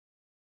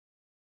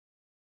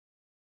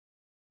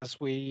as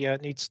we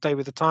need to stay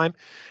with the time.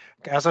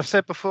 As I've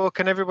said before,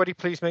 can everybody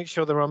please make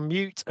sure they're on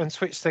mute and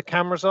switch their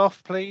cameras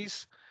off,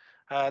 please?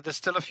 There's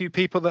still a few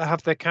people that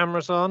have their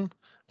cameras on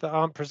that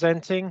aren't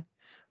presenting.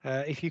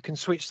 If you can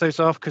switch those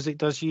off, because it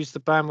does use the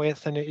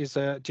bandwidth and it is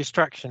a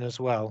distraction as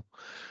well.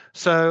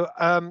 So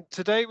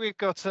today we've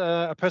got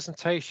a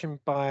presentation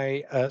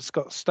by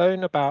Scott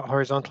Stone about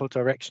horizontal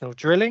directional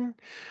drilling.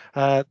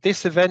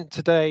 This event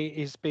today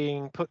is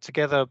being put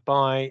together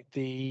by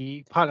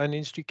the Pipeline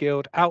Industry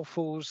Guild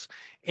Outfalls,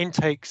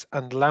 Intakes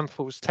and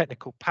Landfalls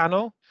Technical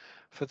Panel.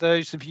 For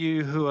those of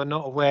you who are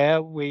not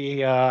aware,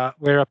 we're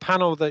a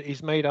panel that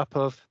is made up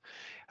of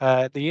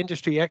the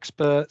industry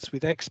experts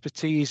with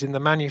expertise in the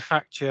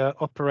manufacture,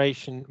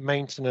 operation,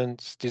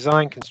 maintenance,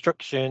 design,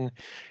 construction,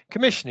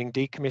 commissioning,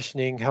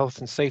 decommissioning, health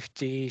and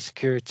safety,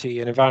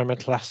 security and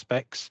environmental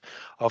aspects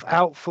of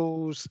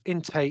outfalls,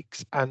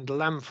 intakes and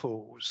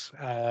landfalls.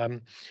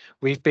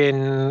 We've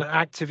been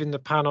active in the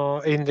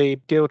panel, in the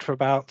guild for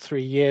about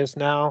 3 years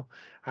now.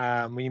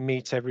 We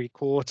meet every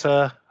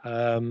quarter.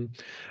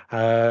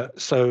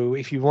 So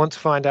if you want to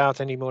find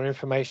out any more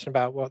information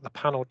about what the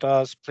panel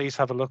does, please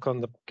have a look on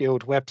the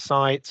Guild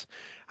website,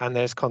 and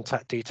there's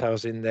contact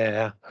details in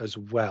there as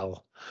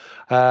well.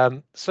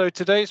 So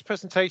today's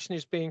presentation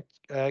is being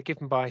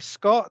given by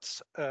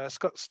Scott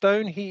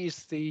Stone. He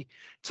is the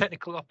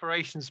Technical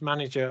Operations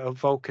Manager of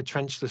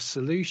VolkerTrenchless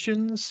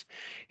Solutions.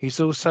 He's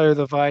also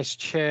the Vice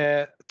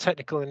Chair,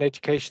 Technical and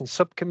Education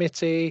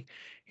Subcommittee.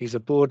 He's a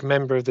board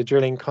member of the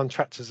Drilling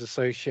Contractors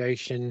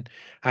Association,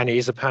 and he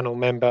is a panel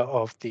member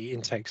of the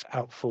Intakes,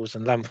 Outfalls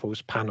and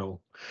Landfalls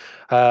panel.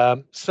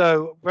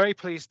 So very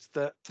pleased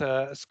that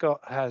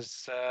Scott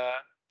has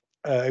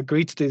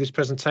agreed to do this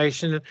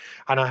presentation,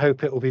 and I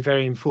hope it will be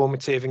very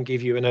informative and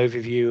give you an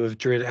overview of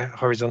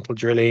horizontal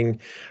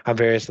drilling and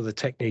various other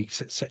techniques,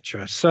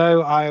 etc.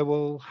 So I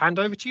will hand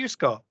over to you,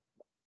 Scott.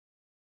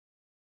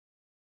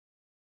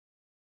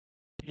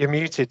 You're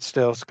muted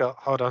still, Scott.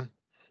 Hold on.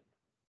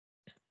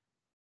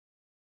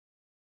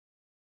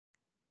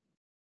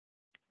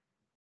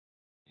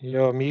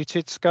 You're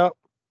muted, Scott.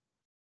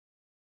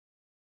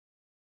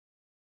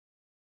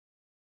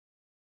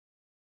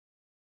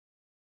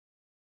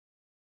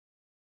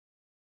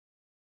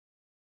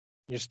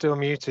 You're still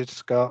muted,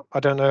 Scott. I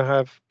don't know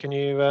how, can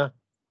you...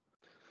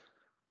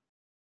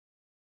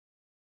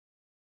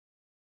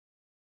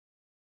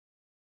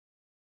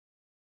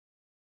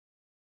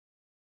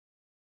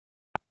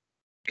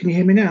 Can you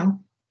hear me now?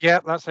 Yeah,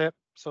 that's it.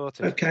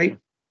 Sorted. Okay.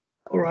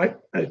 All right.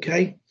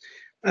 Okay.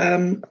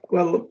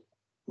 Well,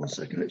 1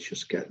 second. Let's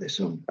just get this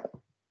on.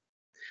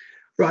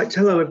 Right.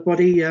 Hello,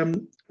 everybody.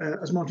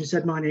 As Martin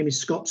said, my name is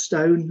Scott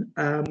Stone.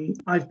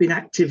 I've been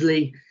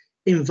actively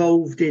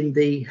involved in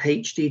the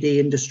HDD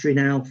industry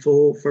now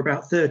for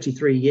about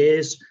 33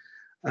 years.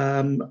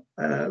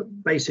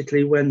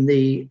 Basically, when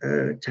the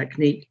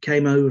technique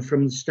came over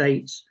from the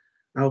States,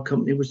 our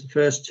company was the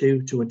first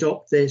to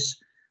adopt this.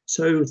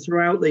 So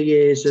throughout the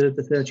years,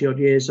 the 30 odd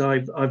years,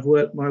 I've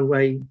worked my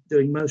way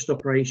doing most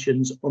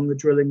operations on the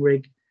drilling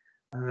rig,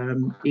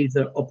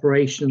 either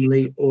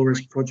operationally or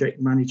as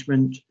project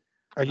management.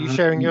 Are you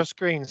sharing your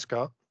screen,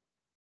 Scott?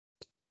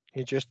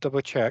 You just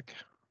double check.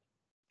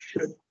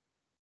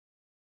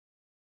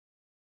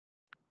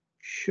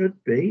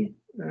 Should be.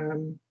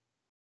 1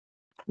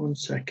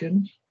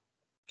 second.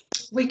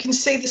 We can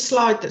see the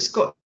slide that's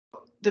got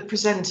the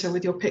presenter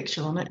with your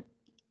picture on it.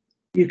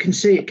 You can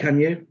see it, can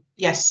you?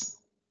 Yes.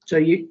 So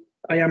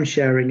I am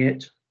sharing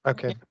it.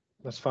 Okay,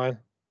 that's fine.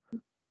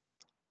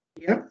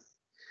 Yeah.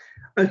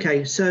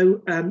 Okay,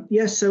 so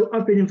yes, so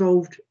I've been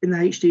involved in the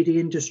HDD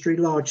industry,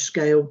 large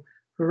scale,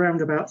 for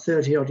around about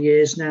 30 odd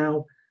years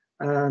now,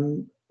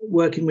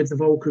 working with the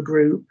Volker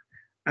Group,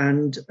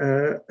 and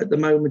at the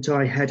moment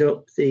I head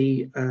up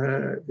the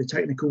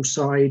technical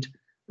side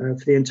for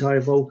the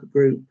entire Volker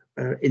Group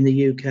in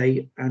the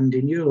UK and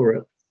in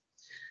Europe.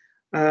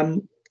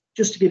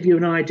 Just to give you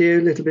an idea,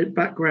 a little bit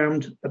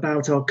background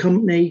about our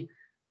company.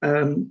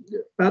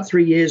 About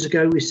 3 years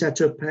ago, we set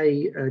up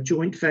a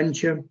joint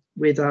venture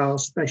with our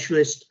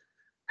specialist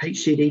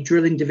HDD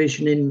drilling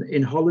division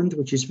in Holland,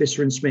 which is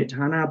Visser & Smit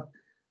Hanab.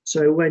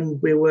 So when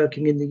we're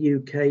working in the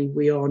UK,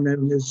 we are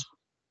known as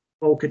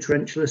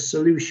VolkerTrenchless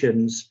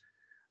Solutions.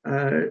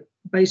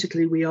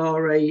 Basically, we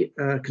are a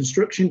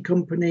construction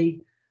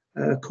company.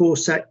 Core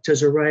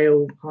sectors are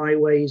rail,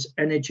 highways,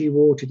 energy,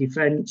 water,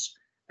 defence,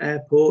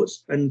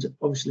 airports, and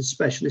obviously the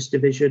specialist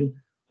division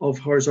of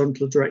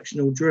horizontal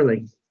directional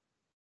drilling.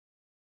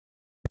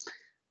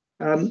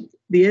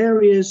 The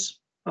areas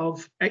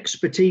of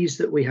expertise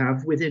that we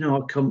have within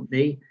our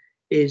company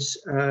is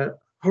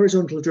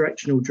horizontal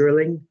directional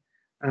drilling,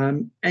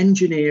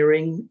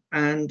 engineering,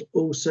 and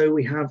also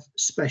we have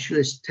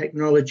specialist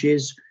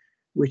technologies,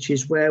 which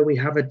is where we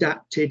have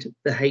adapted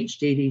the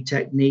HDD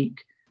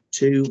technique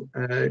to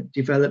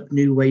develop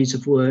new ways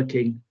of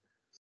working.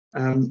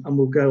 And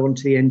we'll go on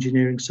to the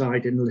engineering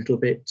side in a little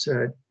bit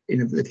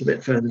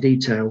further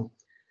detail.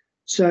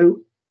 So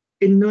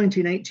in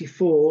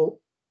 1984,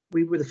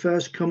 we were the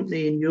first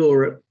company in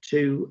Europe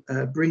to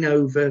bring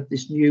over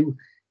this new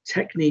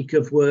technique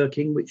of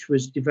working, which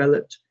was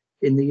developed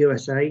in the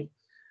USA.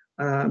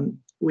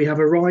 We have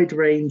a wide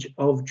range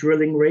of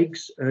drilling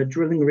rigs.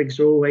 Drilling rigs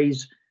are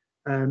always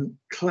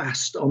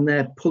classed on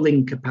their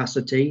pulling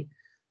capacity.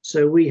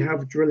 So we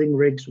have drilling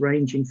rigs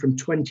ranging from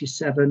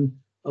 27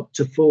 up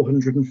to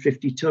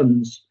 450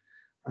 tons.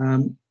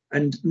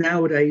 And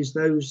nowadays,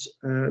 those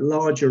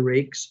larger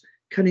rigs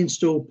can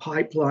install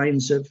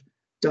pipelines of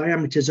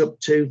diameters up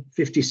to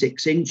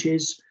 56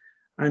 inches,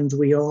 and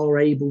we are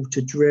able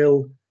to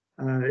drill,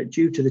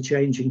 due to the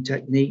changing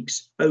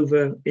techniques,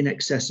 over in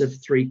excess of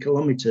 3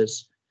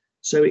 kilometers.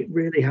 So it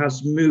really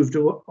has moved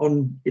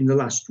on in the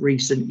last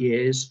recent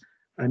years,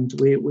 and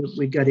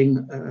we're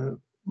getting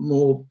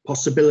more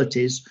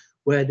possibilities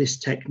where this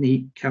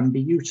technique can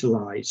be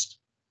utilized.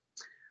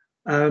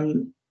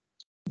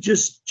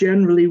 Just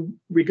generally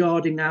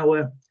regarding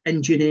our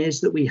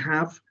engineers that we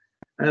have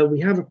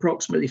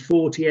approximately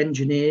 40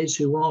 engineers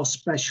who are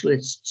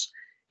specialists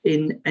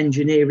in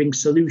engineering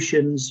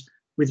solutions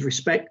with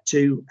respect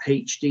to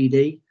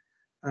HDD.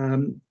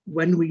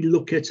 When we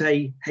look at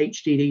a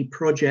HDD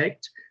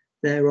project,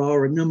 there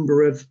are a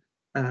number of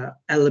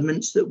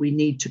elements that we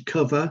need to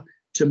cover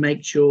to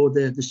make sure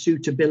the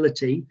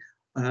suitability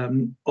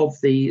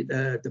of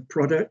the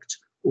product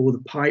or the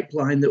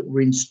pipeline that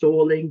we're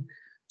installing.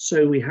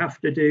 So we have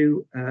to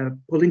do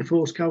pulling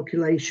force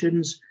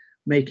calculations,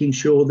 making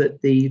sure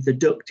that the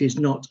duct is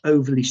not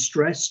overly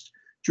stressed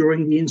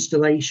during the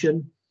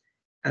installation.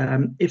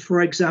 If,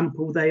 for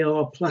example, they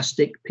are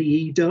plastic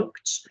PE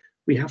ducts,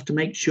 we have to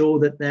make sure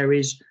that there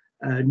is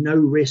no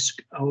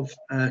risk of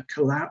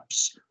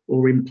collapse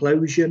or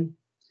implosion.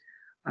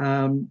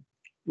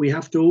 We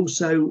have to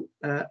also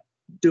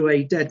do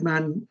a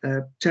deadman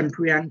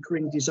temporary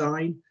anchoring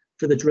design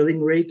for the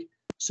drilling rig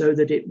so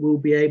that it will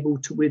be able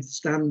to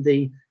withstand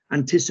the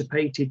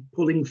anticipated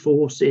pulling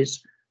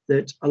forces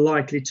that are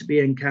likely to be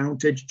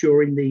encountered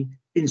during the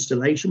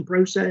installation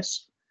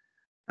process.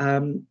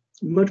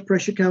 Mud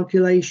pressure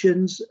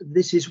calculations,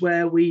 this is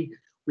where we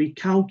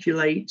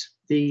calculate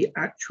the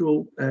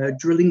actual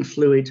drilling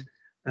fluid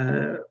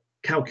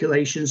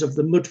calculations of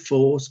the mud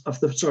force, of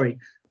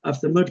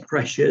the mud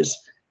pressures,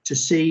 to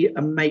see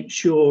and make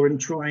sure and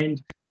try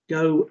and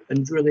go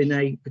and drill in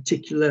a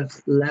particular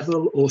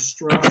level or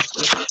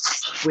strata,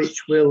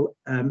 which will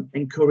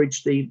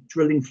encourage the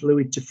drilling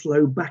fluid to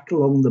flow back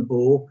along the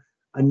bore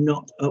and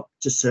not up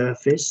to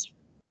surface.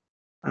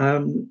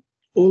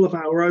 All of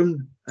our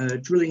own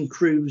drilling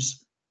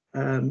crews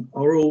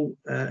are all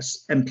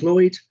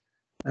employed.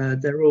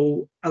 They're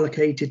all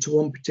allocated to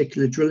one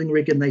particular drilling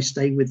rig and they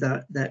stay with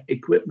that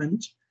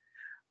equipment.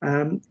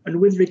 And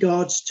with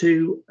regards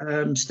to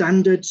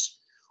standards,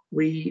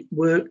 we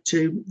work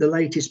to the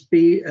latest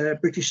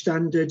British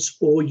standards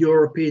or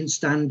European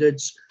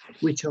standards,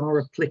 which are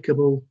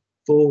applicable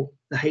for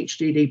the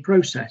HDD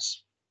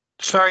process.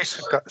 Sorry,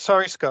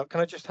 Scott.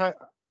 Can I just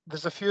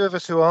there's a few of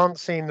us who aren't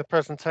seeing the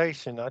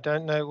presentation. I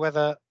don't know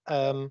whether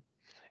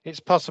it's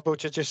possible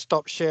to just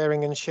stop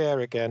sharing and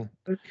share again.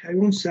 Okay,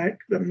 one sec.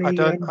 Let me.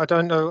 I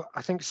don't know.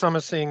 I think some are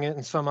seeing it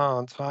and some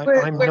aren't.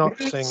 I'm not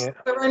seeing it.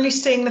 We're only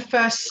seeing the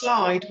first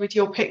slide with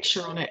your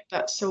picture on it.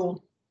 That's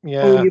all.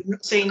 Yeah. Oh, you've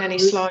not seen any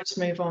slides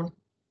move on.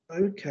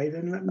 Okay,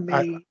 then let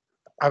me.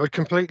 I would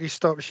completely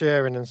stop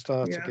sharing and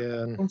start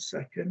again. 1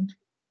 second.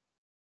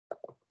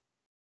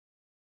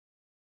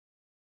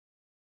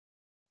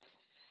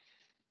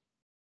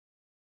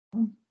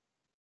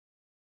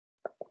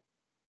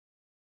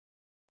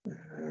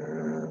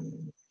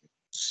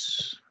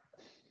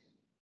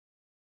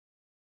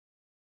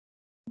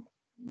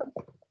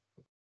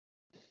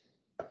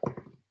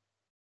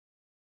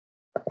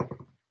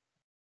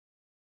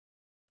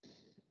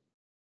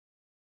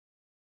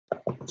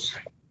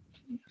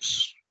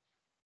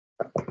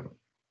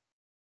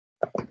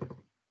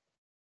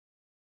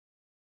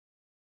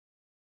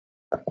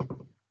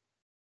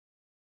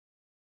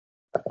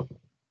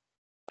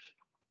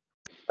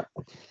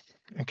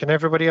 And can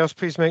everybody else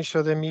please make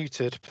sure they're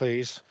muted,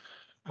 please?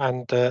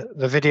 And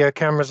the video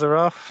cameras are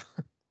off.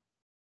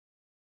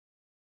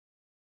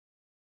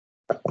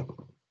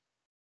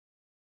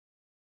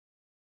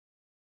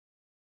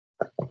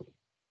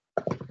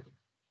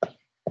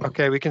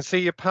 Okay, we can see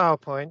your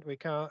PowerPoint. We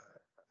can't.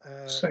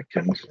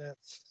 Second.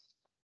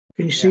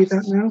 Can you see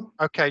that now?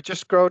 Okay,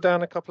 just scroll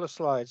down a couple of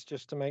slides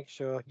just to make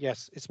sure.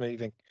 Yes, it's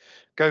moving.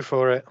 Go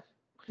for it.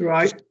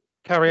 Right. Just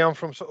carry on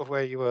from sort of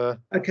where you were.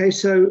 Okay,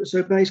 so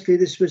basically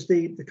this was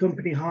the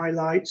company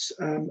highlights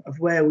of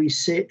where we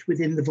sit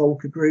within the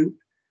Volker Group,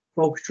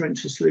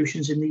 VolkerTrenchless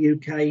Solutions in the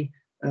UK,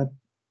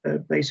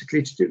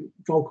 basically to do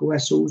Volker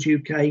Wessels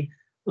UK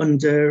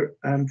under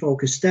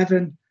Volker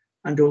Steven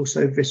and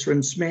also Visser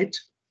and Smith.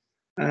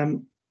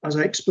 As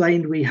I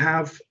explained, we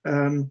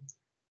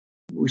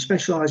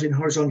specialise in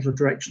horizontal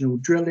directional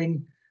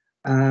drilling.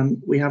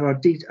 We have our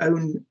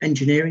own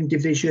engineering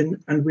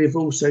division, and we've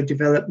also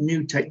developed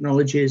new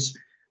technologies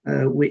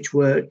which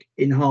work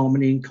in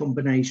harmony in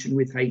combination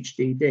with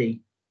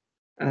HDD.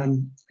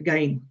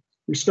 Again,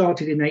 we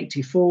started in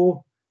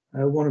 '84,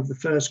 one of the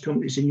first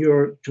companies in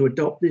Europe to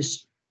adopt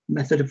this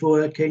method of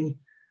working.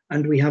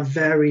 and we have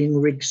varying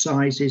rig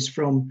sizes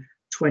from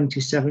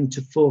 27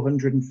 to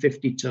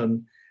 450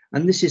 ton.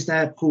 And this is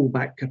their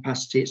pullback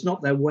capacity. It's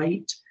not their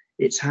weight,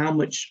 it's how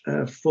much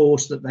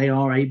force that they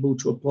are able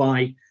to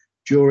apply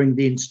during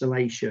the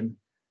installation.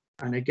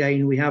 And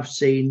again, we have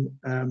seen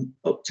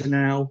up to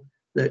now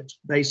that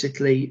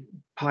basically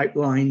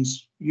pipelines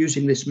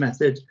using this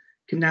method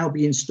can now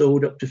be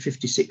installed up to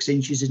 56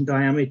 inches in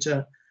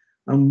diameter,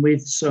 and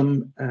with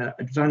some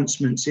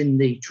advancements in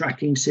the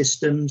tracking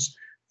systems,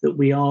 that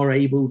we are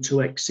able to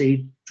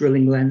exceed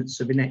drilling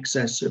lengths of in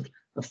excess of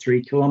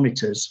 3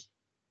 kilometers.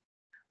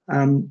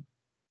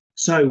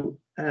 So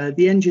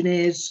the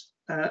engineers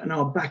and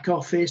our back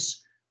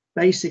office,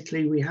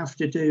 basically we have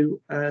to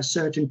do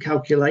certain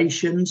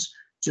calculations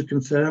to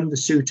confirm the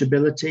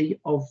suitability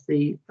of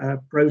the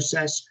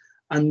process,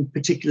 and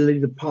particularly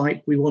the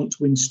pipe we want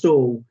to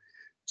install.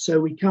 So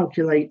we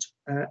calculate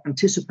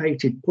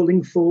anticipated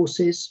pulling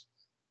forces.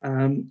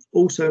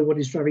 Also, what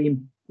is very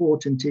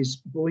important is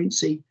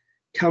buoyancy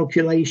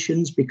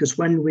calculations, because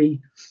when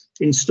we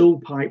install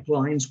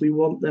pipelines, we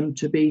want them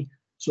to be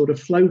sort of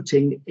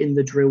floating in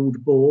the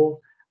drilled bore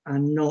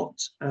and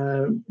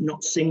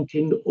not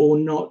sinking or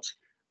not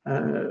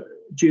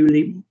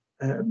duly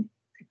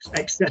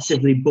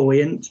excessively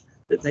buoyant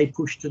that they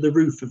push to the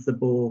roof of the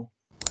bore.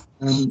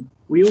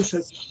 We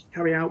also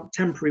carry out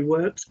temporary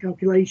works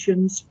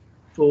calculations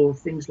for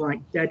things like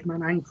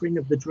deadman anchoring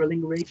of the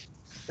drilling rig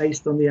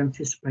based on the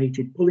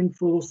anticipated pulling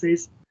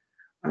forces.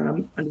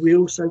 And we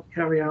also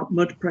carry out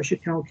mud pressure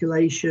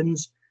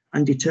calculations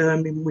and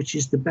determine which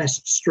is the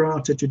best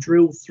strata to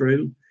drill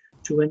through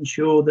to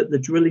ensure that the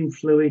drilling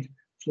fluid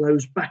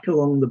flows back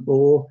along the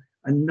bore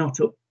and not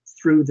up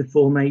through the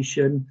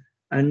formation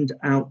and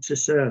out to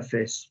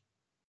surface.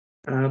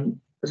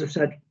 As I've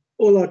said,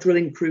 all our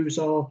drilling crews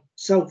are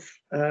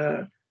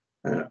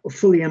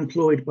fully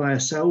employed by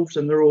ourselves,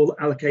 and they're all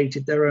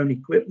allocated their own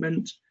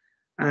equipment,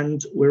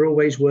 and we're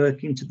always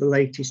working to the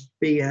latest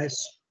BS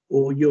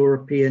or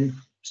European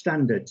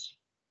standards.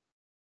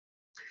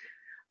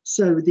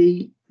 So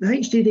the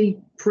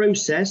HDD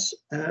process,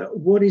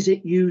 what is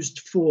it used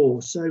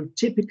for? So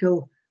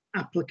typical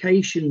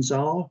applications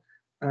are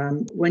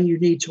when you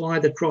need to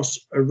either cross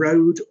a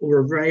road or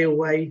a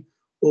railway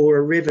or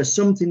a river,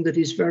 something that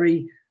is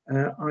very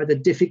either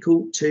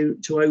difficult to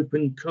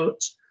open cut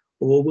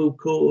or will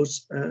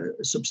cause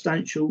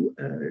substantial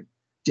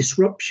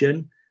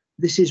disruption.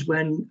 This is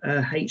when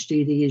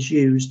HDD is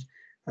used.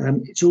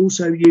 It's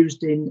also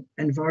used in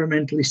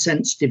environmentally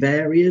sensitive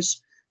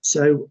areas.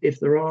 So if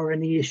there are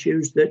any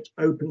issues that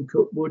open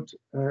cut would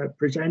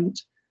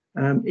present,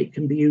 it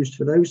can be used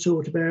for those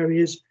sort of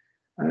areas.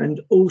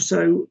 And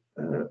also,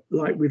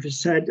 like we've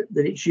said,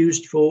 that it's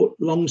used for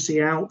long sea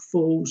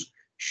outfalls,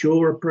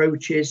 shore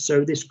approaches.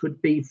 So this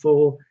could be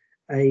for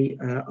a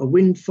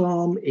wind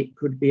farm, it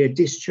could be a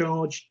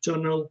discharge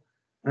tunnel.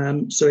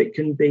 So it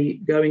can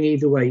be going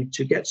either way,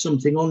 to get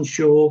something on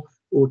shore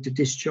or to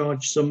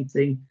discharge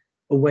something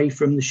away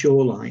from the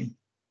shoreline.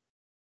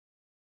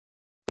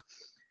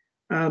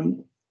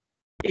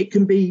 It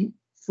can be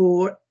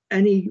for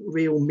any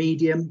real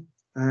medium.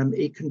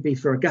 It can be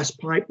for a gas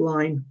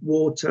pipeline,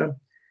 water,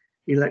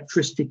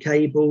 electricity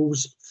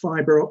cables,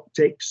 fiber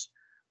optics,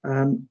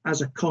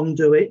 as a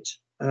conduit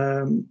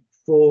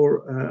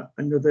for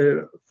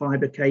another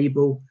fiber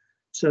cable.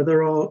 So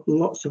there are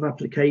lots of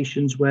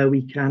applications where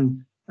we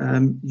can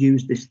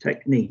use this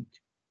technique.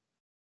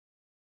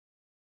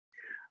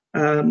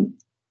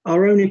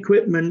 Our own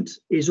equipment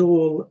is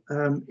all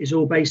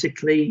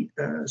basically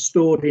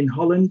stored in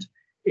Holland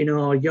in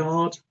our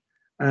yard.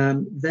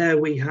 There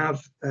we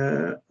have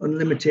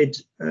unlimited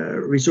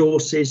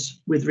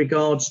resources with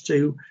regards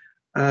to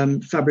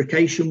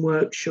fabrication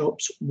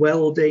workshops,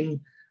 welding,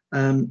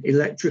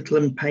 electrical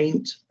and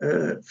paint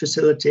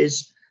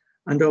facilities,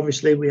 and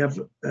obviously we have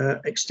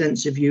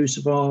extensive use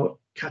of our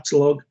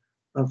catalogue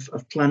of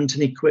plant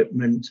and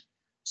equipment.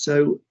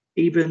 So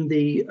even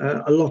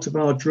a lot of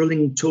our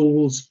drilling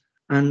tools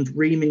and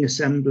reaming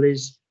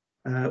assemblies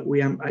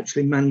we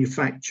actually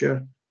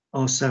manufacture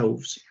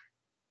ourselves.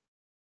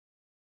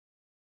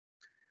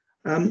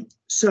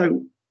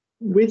 So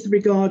with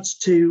regards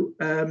to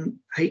the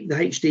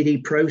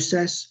HDD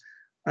process,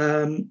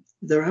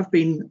 there have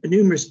been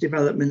numerous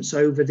developments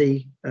over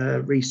the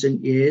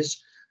recent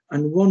years,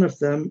 and one of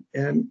them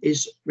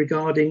is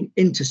regarding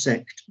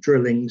intersect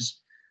drillings.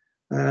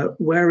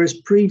 Whereas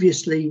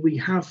previously we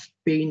have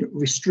been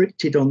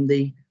restricted on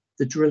the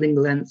drilling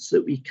lengths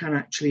that we can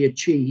actually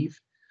achieve.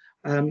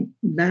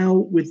 Now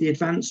with the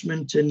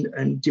advancement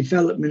and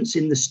developments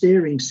in the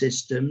steering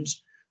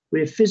systems,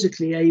 we're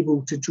physically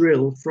able to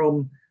drill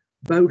from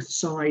both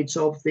sides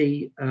of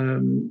the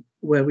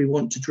where we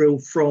want to drill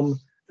from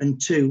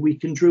and to. We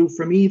can drill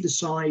from either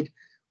side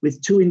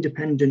with two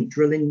independent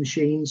drilling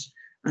machines,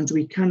 and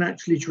we can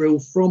actually drill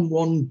from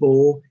one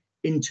bore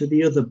into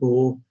the other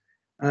bore.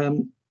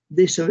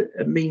 This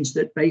means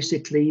that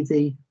basically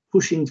the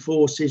pushing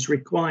forces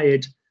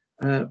required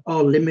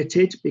are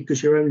limited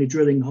because you're only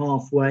drilling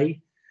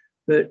halfway,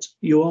 but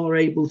you are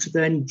able to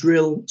then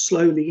drill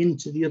slowly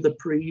into the other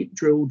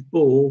pre-drilled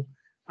bore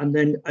and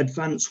then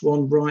advance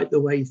one right the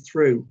way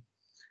through.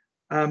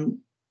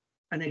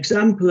 An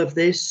example of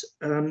this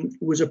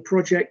was a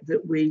project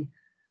that we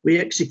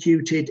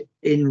executed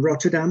in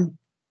Rotterdam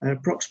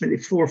approximately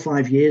 4 or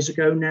 5 years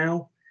ago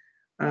now.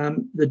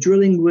 The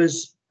drilling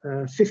was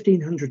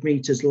 1,500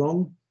 meters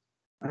long.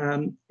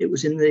 It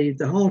was in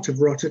the heart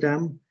of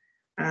Rotterdam,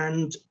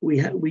 and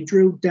we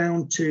drilled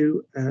down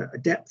to a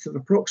depth of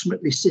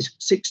approximately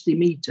 60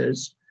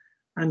 meters,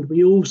 and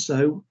we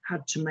also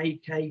had to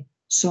make a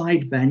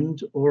side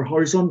bend or a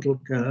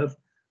horizontal curve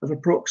of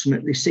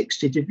approximately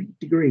 60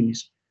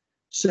 degrees.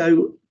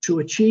 So to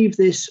achieve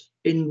this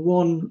in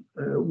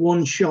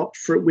one shot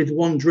with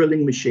one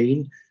drilling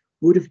machine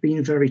would have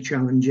been very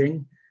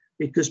challenging,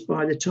 because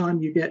by the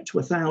time you get to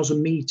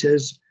 1,000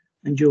 meters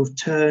and you've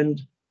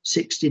turned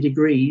 60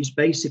 degrees,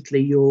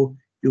 basically your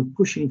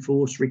pushing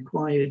force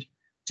required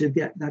to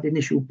get that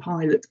initial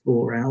pilot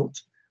bore out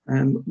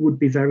would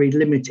be very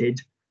limited,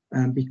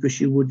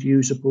 because you would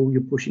use up all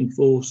your pushing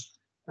force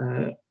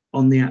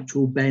on the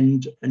actual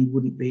bend and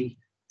wouldn't be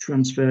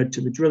transferred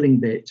to the drilling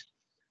bit.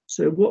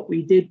 So what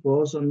we did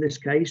was, on this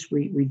case,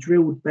 we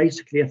drilled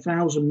basically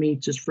 1,000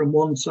 meters from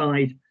one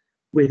side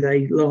with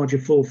a larger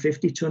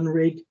 450-ton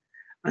rig,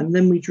 and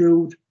then we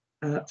drilled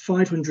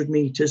 500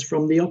 meters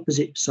from the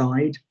opposite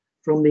side,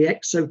 from the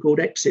so-called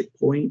exit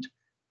point,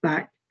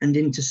 back and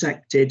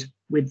intersected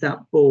with that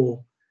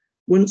bore.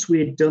 Once we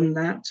had done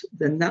that,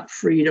 then that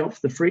freed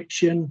off the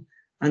friction,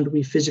 and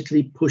we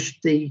physically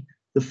pushed the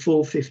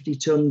 450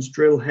 tons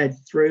drill head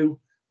through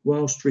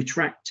whilst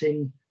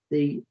retracting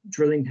the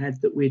drilling head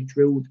that we'd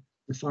drilled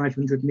the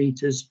 500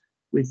 meters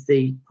with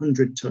the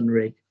 100-ton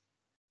rig.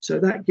 So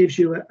that gives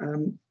you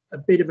a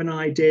bit of an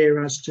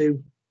idea as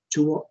to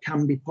what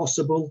can be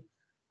possible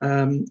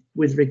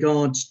with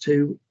regards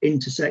to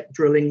intersect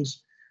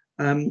drillings.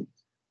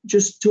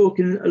 Just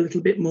talking a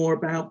little bit more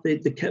about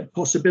the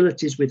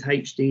possibilities with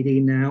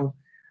HDD now,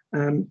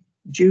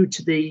 due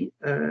to the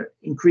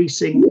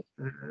increasing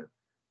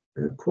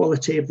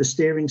quality of the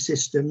steering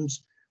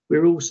systems,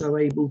 we're also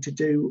able to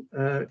do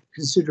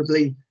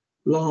considerably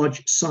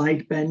large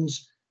side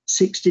bends.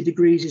 60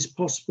 degrees is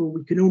possible.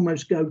 We can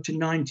almost go to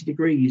 90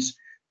 degrees.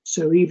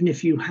 So even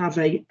if you have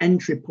an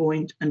entry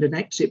point and an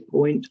exit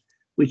point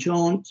which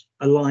aren't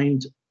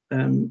aligned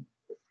in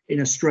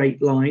a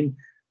straight line,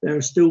 there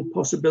are still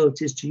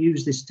possibilities to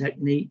use this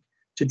technique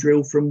to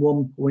drill from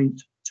one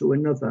point to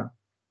another.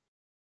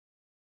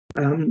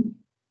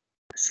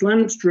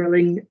 Slants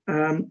drilling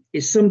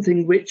is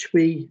something which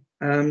we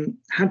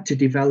had to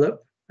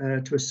develop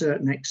to a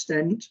certain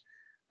extent.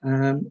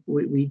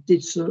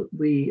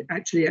 We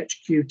actually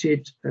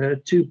executed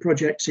 2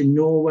 projects in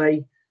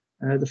Norway.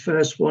 The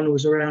first one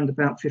was around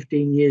about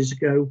 15 years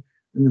ago,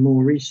 and the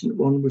more recent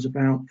one was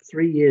about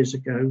 3 years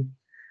ago.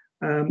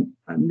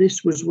 And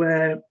this was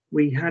where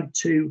we had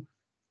to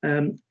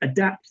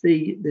adapt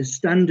the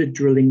standard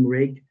drilling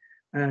rig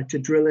to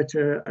drill at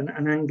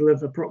an angle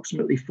of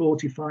approximately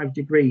 45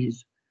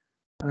 degrees.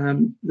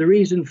 The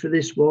reason for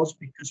this was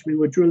because we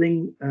were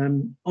drilling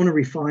on a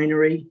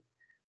refinery,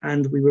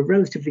 and we were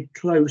relatively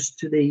close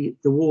to the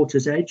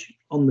water's edge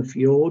on the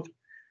fjord,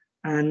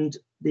 and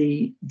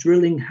the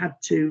drilling had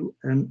to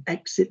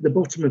exit the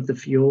bottom of the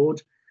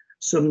fjord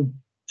some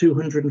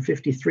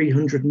 250,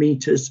 300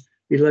 meters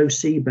below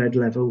seabed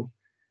level.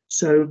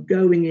 So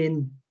going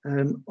in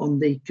on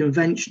the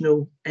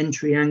conventional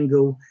entry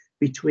angle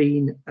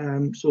between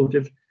sort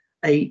of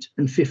 8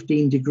 and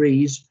 15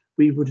 degrees,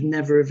 we would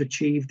never have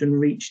achieved and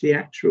reached the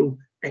actual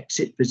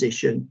exit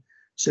position.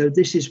 So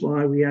this is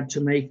why we had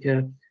to make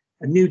a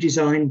new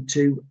design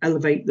to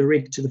elevate the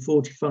rig to the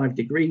 45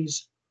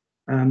 degrees.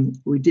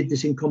 We did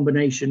this in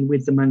combination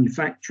with the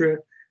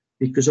manufacturer,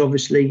 because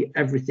obviously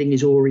everything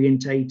is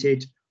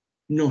orientated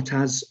not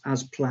as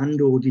planned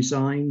or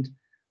designed.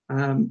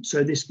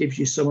 So this gives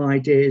you some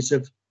ideas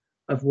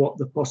of what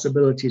the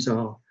possibilities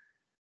are.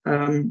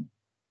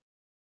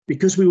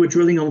 Because we were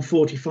drilling on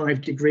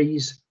 45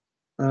 degrees,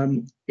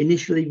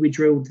 initially we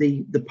drilled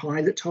the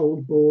pilot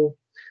hold bore.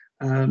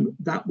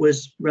 That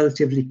was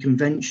relatively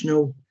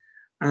conventional,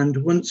 and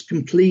once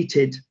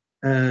completed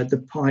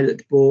the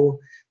pilot bore,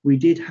 we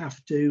did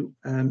have to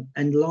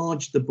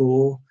enlarge the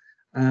bore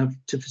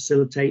to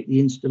facilitate the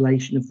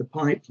installation of the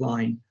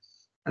pipeline.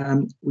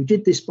 We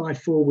did this by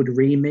forward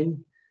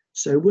reaming.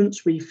 So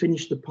once we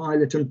finished the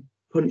pilot and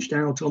punched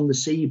out on the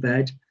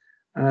seabed,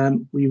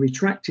 we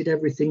retracted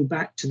everything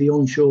back to the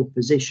onshore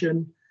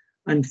position.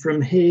 And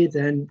from here,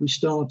 then we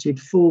started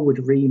forward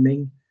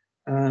reaming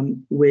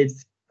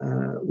with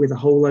a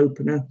hole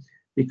opener,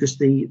 because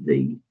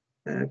the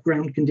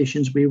ground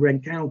conditions we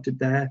encountered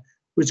there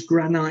was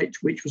granite,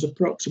 which was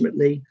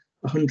approximately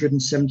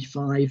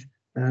 175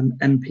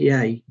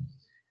 MPa.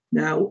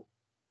 Now,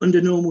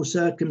 under normal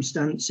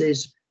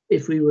circumstances,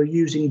 if we were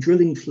using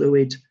drilling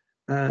fluid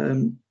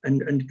and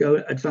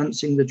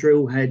advancing the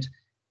drill head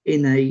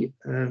in a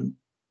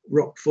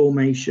rock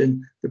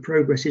formation, the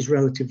progress is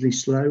relatively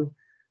slow.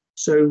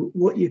 So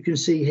what you can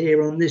see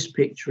here on this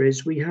picture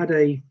is we had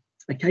a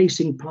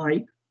casing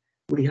pipe,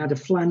 we had a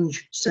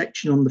flange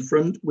section on the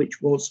front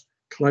which was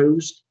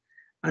closed,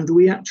 and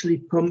we actually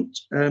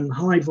pumped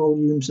high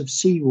volumes of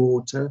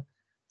seawater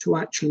to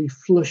actually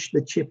flush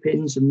the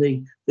chip-ins and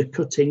the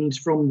cuttings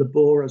from the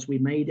bore as we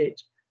made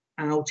it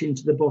out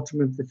into the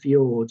bottom of the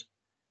fjord.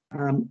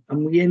 And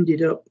we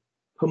ended up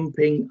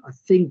pumping, I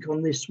think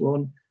on this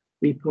one,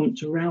 we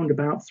pumped around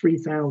about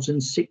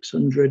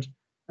 3,600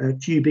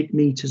 cubic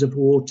meters of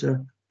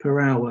water per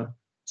hour.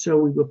 So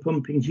we were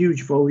pumping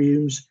huge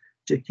volumes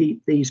to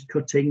keep these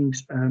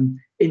cuttings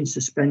in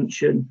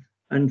suspension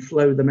and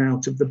flow them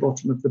out of the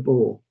bottom of the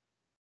bore.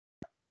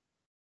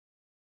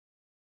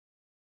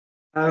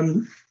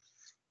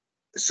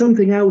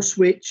 Something else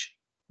which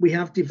we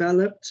have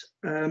developed,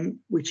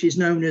 which is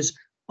known as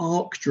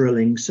arc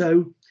drilling.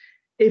 So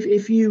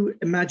if you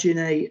imagine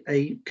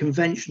a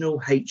conventional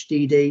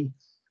HDD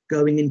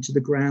going into the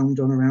ground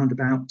on around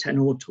about 10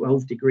 or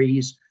 12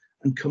 degrees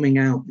and coming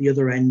out the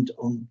other end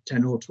on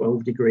 10 or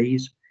 12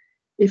 degrees,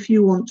 if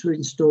you want to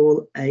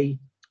install a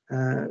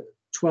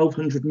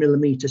 1200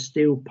 millimeter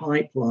steel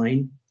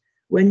pipeline,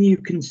 when you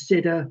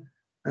consider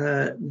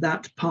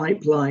that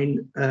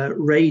pipeline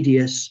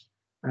radius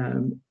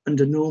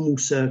under normal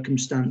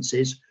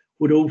circumstances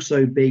would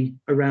also be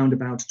around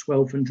about a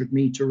 1200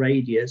 meter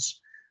radius,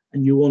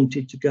 and you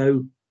wanted to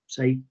go,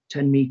 say,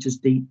 10 meters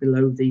deep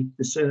below the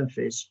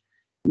surface,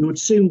 you would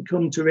soon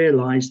come to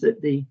realize that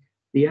the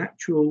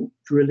actual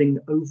drilling,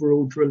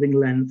 overall drilling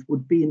length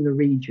would be in the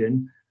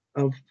region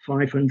of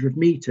 500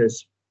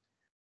 meters.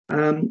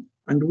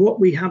 And what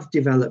we have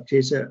developed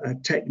is a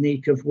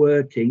technique of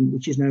working,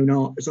 which is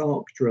known as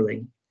arc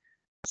drilling.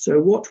 So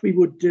what we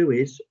would do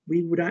is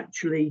we would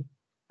actually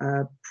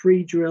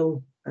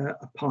pre-drill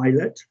a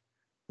pilot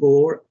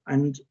bore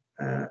and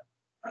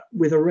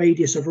with a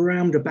radius of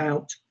around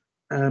about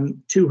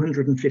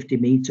 250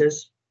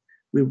 meters.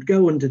 We would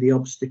go under the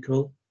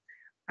obstacle,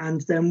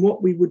 and then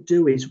what we would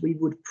do is we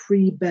would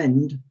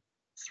pre-bend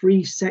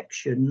 3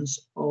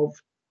 sections of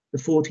the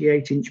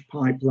 48-inch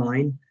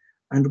pipeline,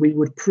 and we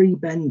would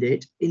pre-bend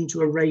it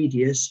into a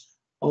radius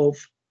of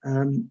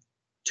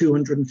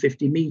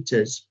 250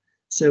 meters.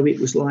 So it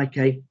was like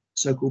a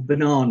so-called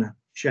banana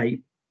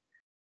shape.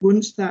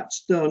 Once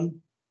that's done,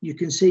 you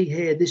can see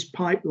here this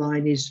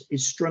pipeline is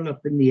strung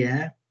up in the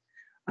air.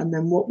 And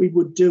then what we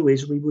would do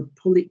is we would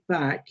pull it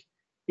back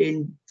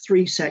in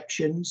 3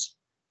 sections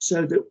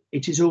so that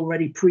it is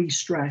already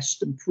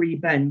pre-stressed and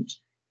pre-bent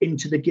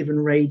into the given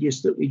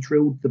radius that we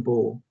drilled the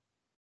bore.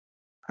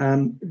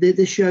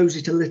 This shows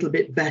it a little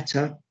bit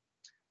better.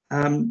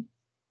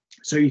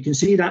 So you can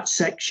see that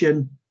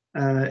section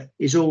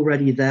is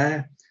already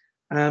there.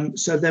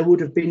 So there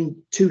would have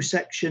been 2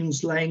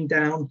 sections laying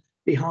down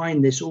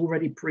behind this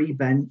already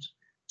pre-bent.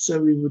 So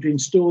we would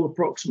install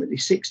approximately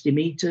 60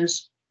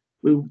 meters.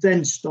 We would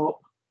then stop,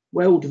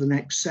 weld the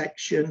next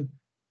section,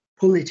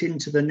 pull it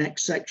into the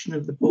next section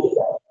of the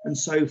bore, and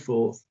so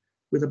forth,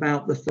 with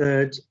about the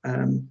third.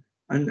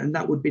 And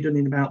that would be done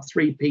in about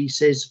 3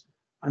 pieces.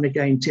 And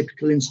again,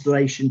 typical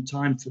installation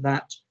time for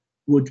that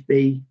would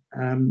be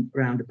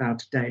around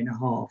about a day and a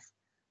half.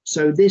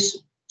 So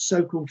this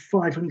so-called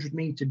 500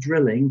 meter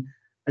drilling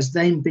has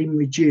then been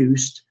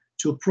reduced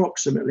to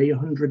approximately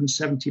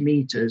 170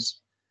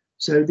 meters.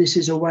 So this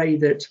is a way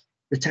that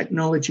the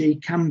technology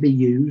can be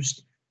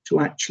used to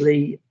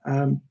actually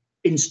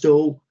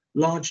install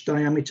large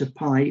diameter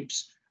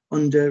pipes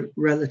under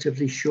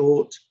relatively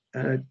short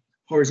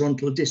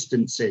horizontal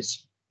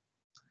distances.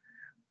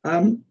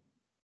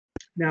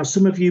 Now,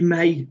 some of you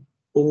may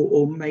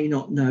or may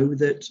not know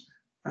that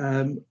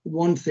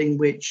one thing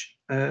which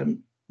the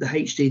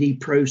HDD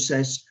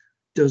process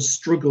does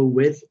struggle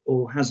with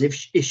or has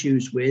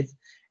issues with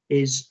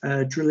is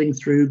drilling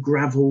through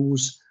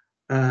gravels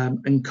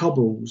and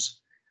cobbles,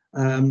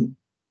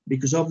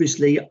 because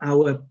obviously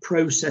our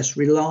process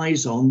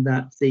relies on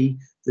that the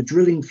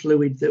drilling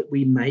fluid that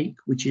we make,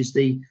 which is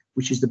the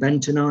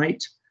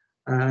bentonite,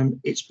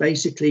 it's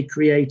basically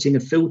creating a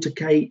filter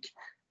cake.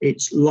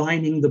 It's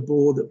lining the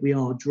bore that we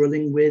are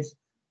drilling with,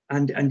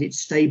 and it's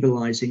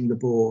stabilizing the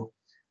bore.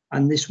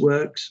 And this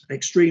works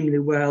extremely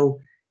well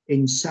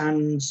in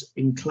sands,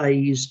 in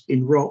clays,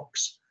 in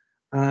rocks.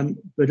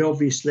 But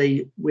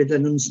obviously with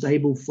an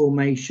unstable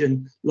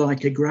formation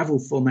like a gravel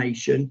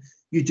formation,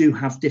 you do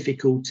have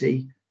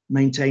difficulty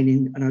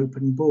maintaining an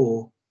open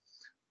bore.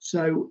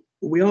 So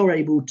we are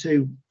able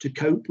to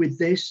cope with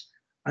this,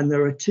 and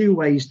there are 2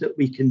 ways that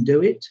we can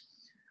do it.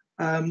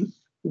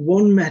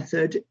 One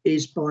method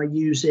is by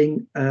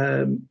using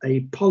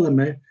a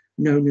polymer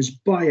known as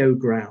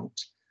biogrout.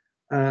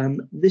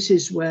 This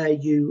is where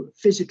you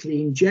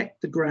physically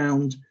inject the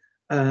ground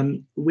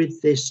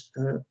with this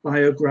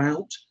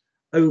biogrout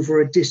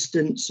over a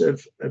distance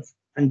of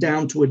and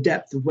down to a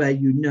depth of where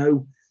you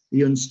know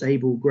the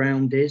unstable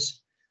ground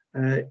is.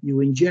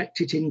 You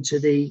inject it into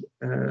the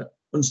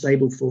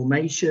unstable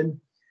formation.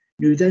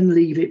 You then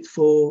leave it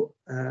for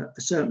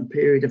a certain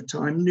period of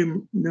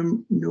time,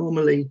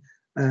 normally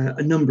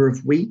a number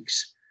of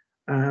weeks,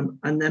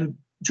 and then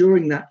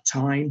during that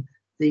time,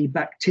 the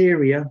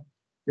bacteria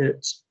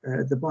that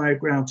the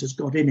biogrout has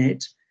got in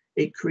it,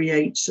 it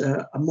creates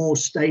a more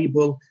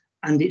stable,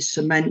 and it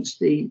cements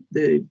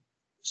the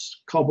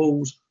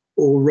cobbles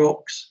or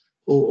rocks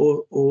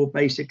or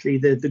basically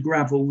the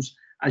gravels,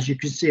 as you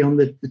can see on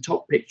the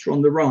top picture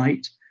on the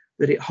right,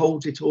 that it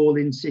holds it all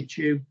in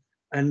situ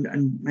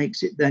and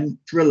makes it then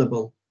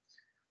drillable.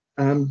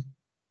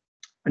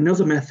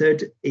 Another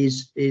method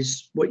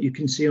is what you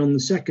can see on the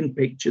second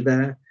picture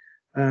there,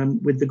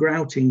 with the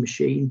grouting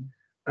machine.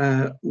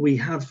 We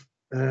have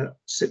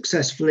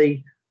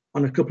successfully,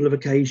 on a couple of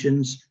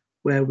occasions,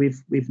 where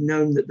we've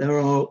known that there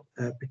are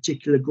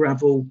particular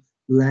gravel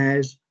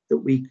layers that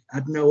we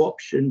had no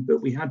option,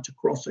 but we had to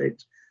cross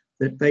it,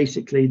 that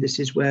basically this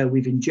is where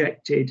we've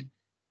injected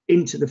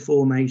into the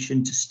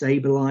formation to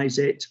stabilize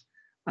it,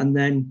 and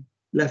then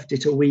left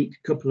it a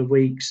couple of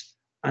weeks,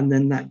 and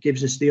then that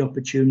gives us the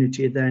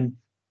opportunity then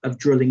of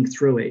drilling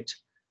through it.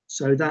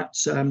 So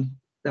that's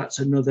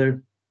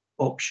another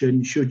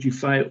option should you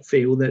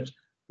feel that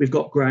we've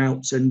got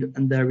grouts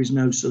and there is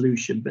no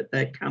solution, but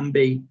there can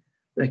be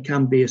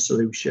a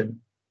solution.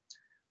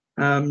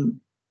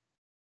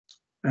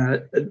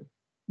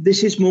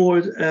 This is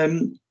more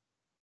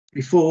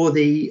before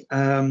the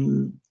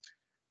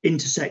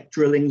intersect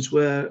drillings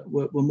were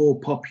more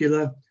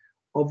popular.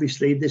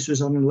 Obviously, this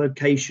was on a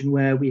location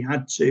where we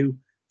had to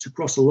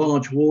cross a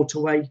large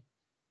waterway.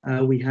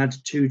 We had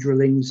 2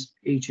 drillings,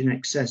 each in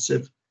excess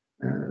of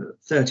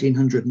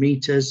 1,300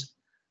 meters.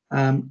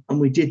 And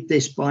we did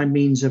this by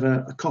means of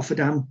a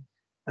cofferdam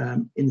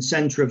in the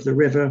center of the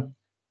river.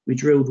 We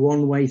drilled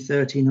one way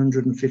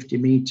 1,350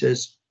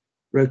 meters,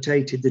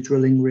 rotated the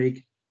drilling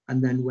rig,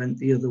 and then went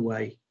the other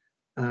way.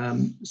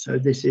 So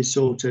this is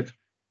sort of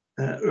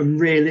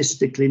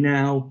realistically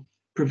now,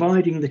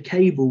 providing the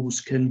cables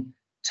can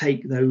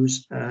take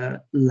those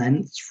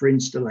lengths for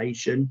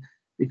installation,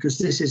 because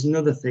this is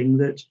another thing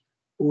that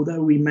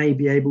although we may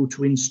be able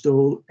to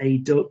install a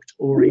duct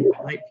or a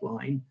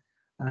pipeline,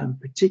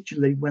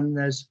 particularly when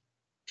there's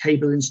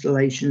cable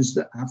installations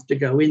that have to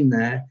go in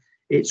there,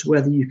 it's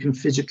whether you can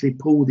physically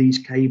pull these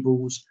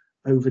cables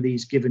over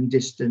these given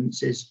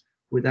distances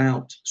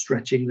without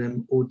stretching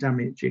them or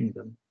damaging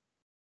them.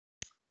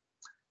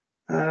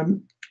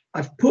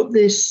 I've put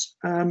these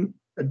couple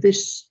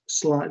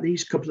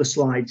of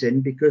slides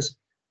in because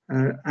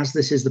as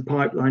this is the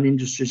Pipeline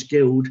Industries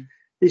Guild,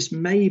 this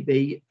may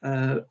be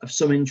of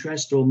some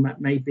interest, or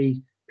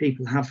maybe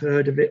people have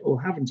heard of it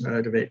or haven't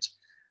heard of it.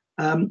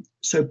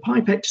 So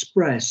Pipe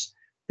Express,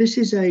 this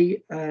is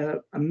a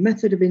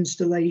method of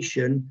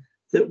installation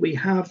that we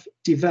have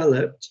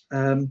developed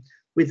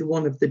with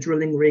one of the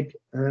drilling rig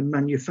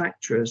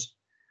manufacturers.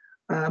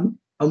 And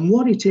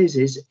what it is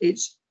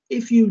it's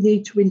if you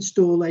need to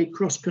install a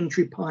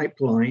cross-country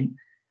pipeline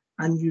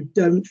and you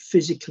don't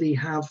physically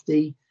have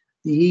the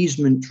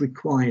easement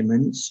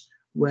requirements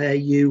where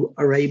you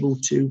are able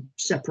to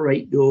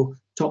separate your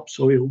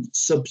topsoil,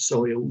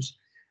 subsoils,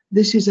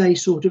 this is a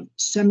sort of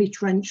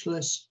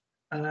semi-trenchless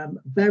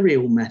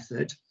burial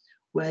method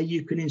where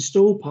you can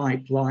install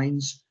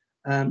pipelines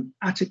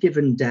at a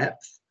given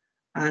depth,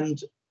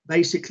 and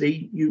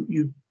basically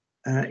you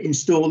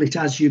install it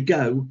as you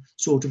go,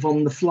 sort of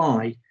on the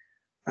fly.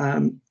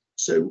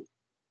 So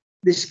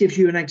this gives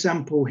you an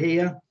example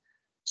here.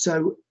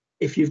 So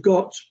if you've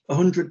got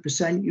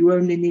 100%, you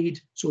only need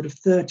sort of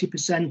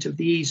 30% of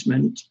the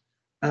easement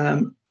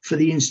for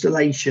the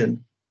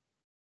installation.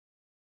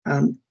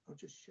 I'll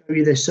just show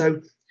you this.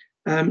 So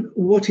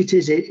what it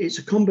is, it's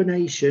a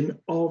combination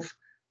of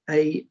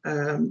like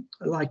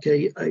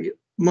a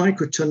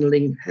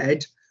microtunneling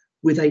head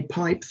with a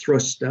pipe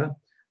thruster.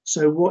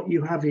 So what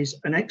you have is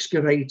an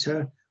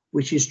excavator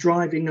which is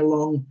driving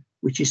along,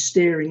 which is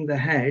steering the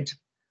head.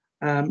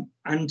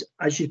 And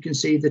as you can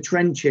see, the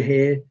trencher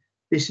here,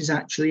 this is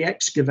actually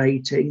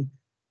excavating,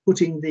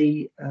 putting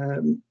the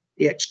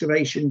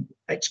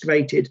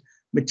excavated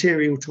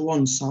material to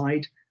one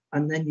side,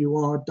 and then you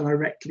are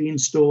directly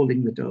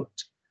installing the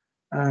duct.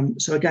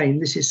 So again,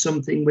 this is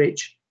something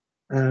which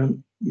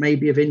may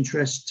be of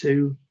interest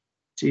to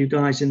you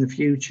guys in the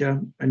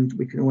future, and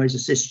we can always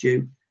assist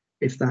you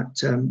if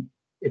that's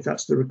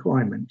the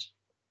requirement.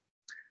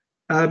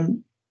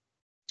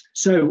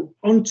 So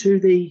on to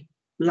the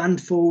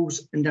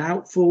landfalls and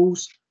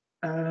outfalls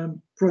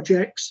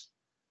projects.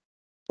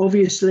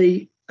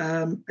 Obviously,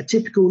 a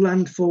typical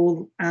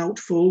landfall,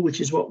 outfall,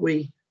 which is what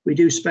we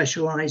do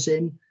specialize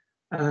in.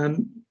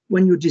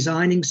 When you're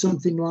designing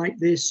something like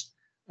this,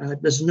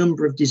 there's a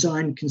number of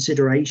design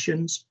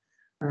considerations.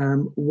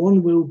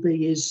 One will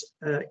be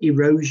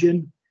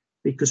erosion,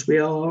 because we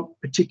are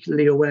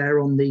particularly aware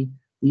on the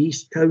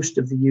east coast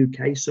of the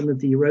UK, some of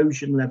the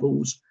erosion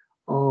levels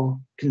are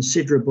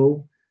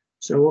considerable.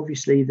 So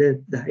obviously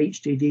the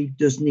HDD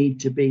does need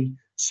to be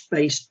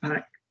spaced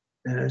back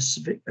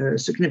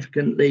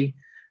significantly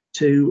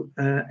to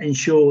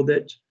ensure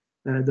that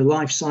the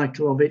life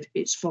cycle of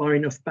it's far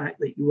enough back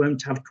that you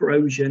won't have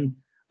erosion,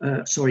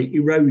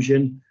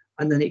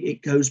 and then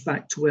it goes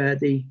back to where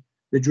the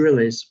drill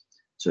is.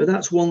 So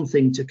that's one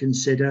thing to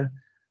consider.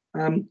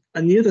 And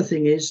the other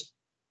thing is,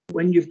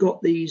 when you've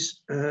got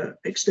these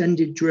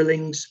extended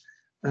drillings,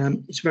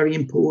 it's very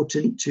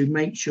important to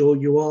make sure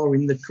you are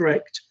in the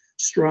correct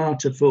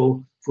strata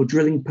for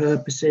drilling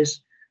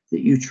purposes.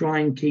 that you try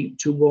and keep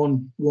to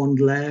one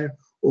layer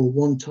or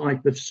one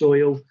type of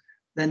soil,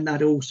 then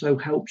that also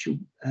helps you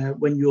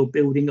when you're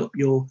building up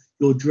your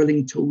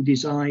drilling tool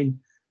design,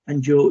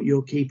 and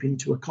you're keeping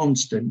to a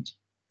constant.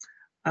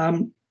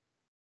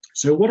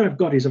 So what I've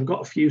got is I've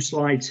got a few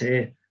slides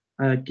here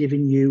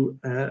giving you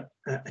a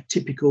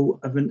typical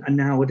of a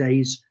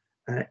nowadays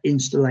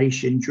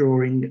installation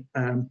drawing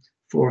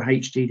for a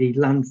HDD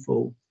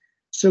landfall.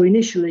 So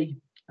initially,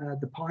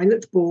 the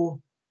pilot bore,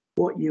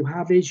 what you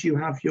have is you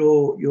have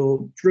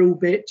your drill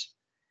bit.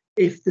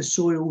 If the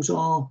soils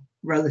are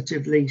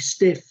relatively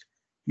stiff,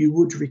 you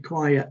would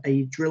require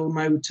a drill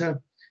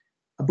motor.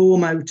 A bore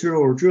motor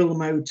or a drill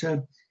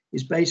motor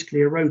is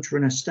basically a rotor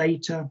and a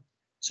stator.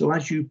 So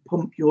as you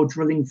pump your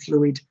drilling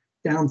fluid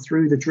down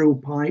through the drill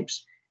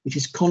pipes, it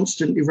is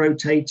constantly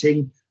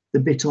rotating the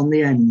bit on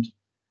the end.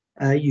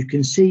 You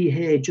can see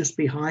here just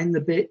behind the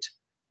bit,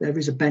 there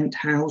is a bent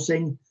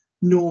housing,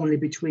 normally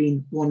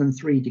between 1 and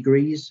 3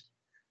 degrees.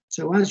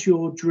 So as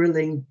you're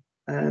drilling,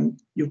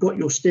 you've got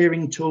your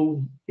steering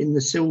tool in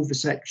the silver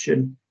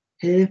section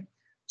here.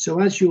 So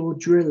as you're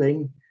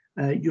drilling,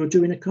 you're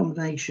doing a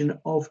combination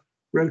of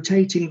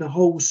rotating the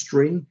whole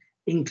string,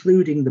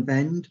 including the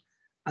bend,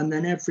 and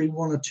then every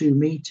 1 or 2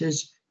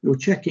 meters, you're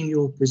checking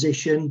your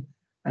position,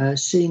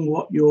 seeing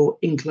what your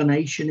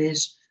inclination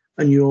is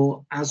and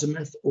your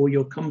azimuth or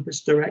your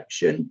compass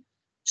direction,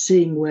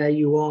 seeing where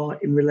you are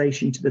in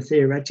relation to the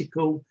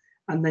theoretical,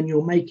 and then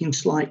you're making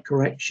slight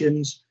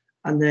corrections,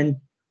 and then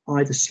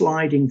either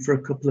sliding for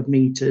a couple of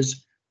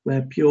meters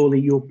where purely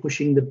you're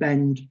pushing the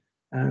bend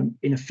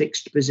in a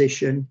fixed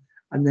position,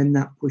 and then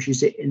that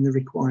pushes it in the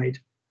required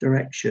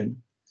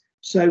direction.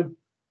 So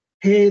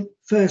here,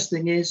 first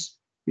thing is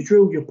you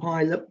drill your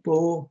pilot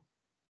bore.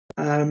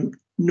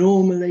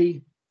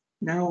 Normally,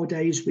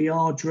 nowadays, we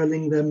are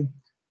drilling them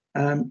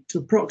to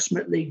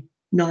approximately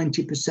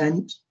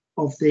 90%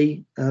 of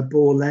the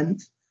bore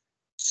length.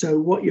 So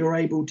what you're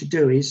able to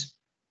do is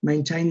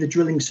maintain the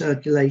drilling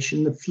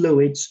circulation, the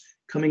fluids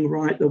coming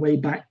right the way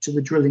back to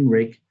the drilling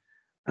rig.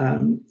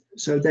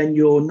 So then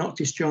you're not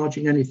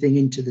discharging anything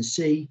into the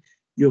sea.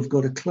 You've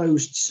got a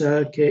closed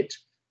circuit,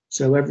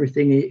 so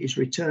everything is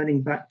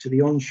returning back to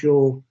the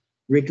onshore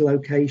rig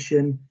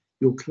location.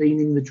 You're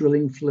cleaning the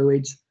drilling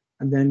fluids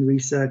and then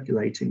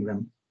recirculating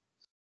them.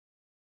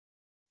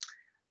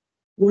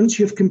 Once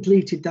you've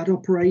completed that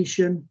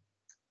operation,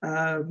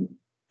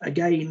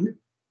 again,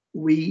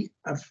 we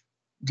have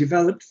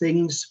developed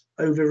things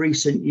over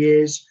recent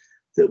years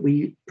that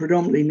we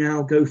predominantly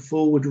now go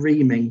forward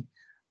reaming.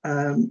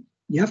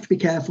 You have to be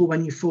careful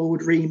when you're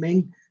forward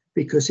reaming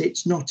because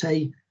it's not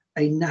a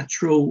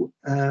natural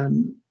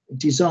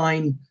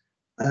design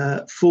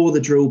for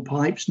the drill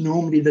pipes.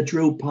 Normally the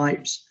drill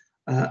pipes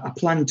are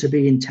planned to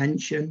be in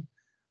tension,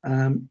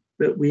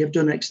 but we have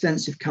done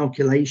extensive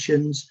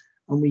calculations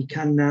and we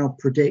can now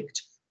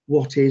predict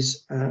what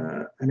is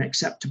an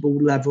acceptable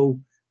level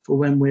for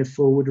when we're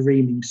forward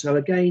reaming. So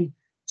again,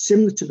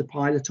 similar to the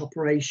pilot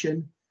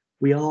operation,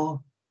 we are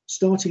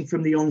starting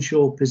from the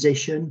onshore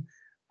position,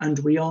 and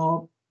we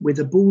are with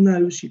a bull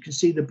nose. You can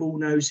see the bull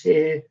nose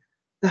here.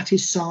 That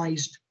is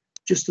sized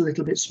just a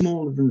little bit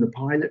smaller than the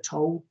pilot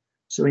hole.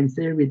 So in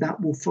theory,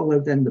 that will follow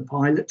then the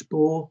pilot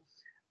bore.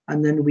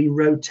 And then we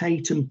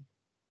rotate and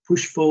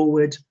push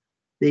forward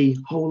the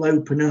hole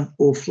opener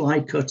or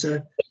fly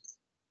cutter,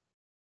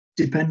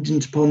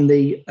 dependent upon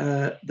the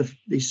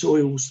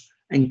soils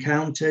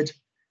encountered.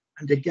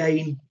 And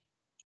again,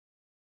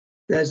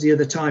 there's the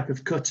other type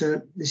of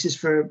cutter. This is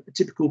for a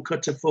typical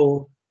cutter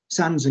for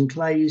sands and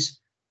clays,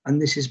 and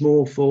this is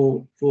more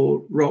for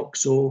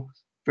rocks or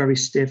very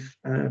stiff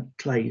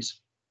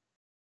clays.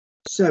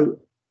 So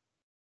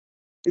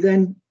we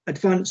then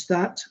advance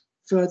that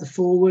further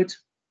forward,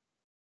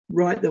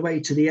 right the way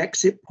to the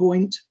exit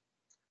point.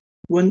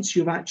 Once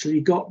you've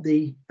actually got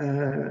the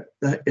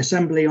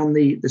assembly on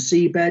the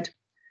seabed,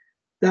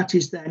 that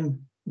is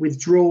then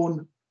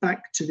withdrawn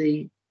back to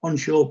the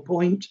onshore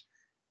point,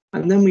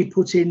 and then we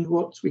put in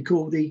what we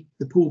call the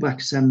pullback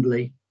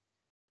assembly.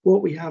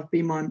 What we have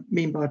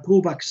mean by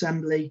pullback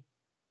assembly,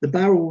 the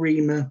barrel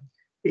reamer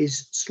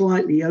is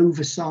slightly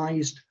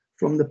oversized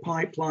from the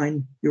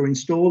pipeline you're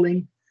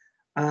installing,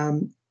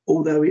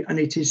 although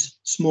it is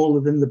smaller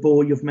than the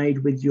bore you've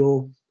made with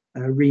your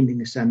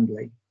reaming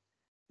assembly.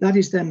 That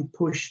is then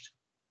pushed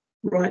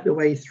right the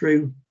way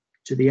through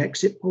to the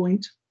exit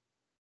point.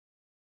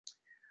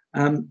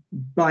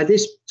 By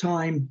this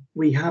time,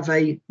 we have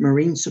a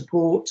marine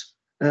support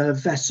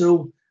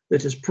vessel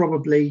that has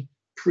probably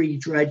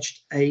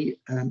pre-dredged a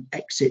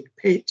exit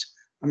pit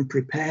and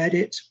prepared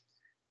it.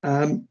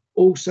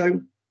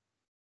 Also,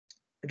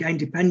 again,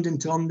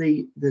 dependent on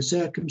the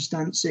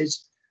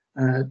circumstances,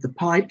 the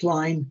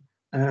pipeline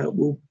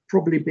will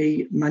probably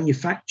be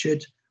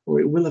manufactured, or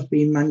it will have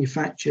been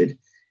manufactured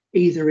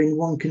either in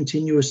one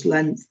continuous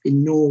length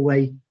in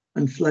Norway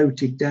and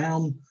floated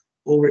down,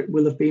 or it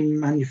will have been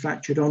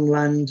manufactured on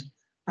land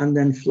and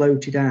then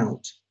floated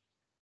out.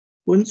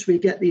 Once we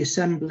get the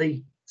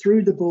assembly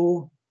through the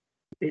bore,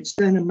 it's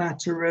then a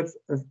matter of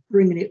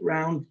bringing it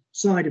round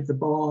side of the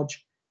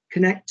barge,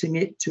 connecting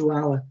it to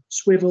our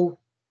swivel,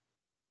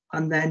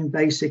 and then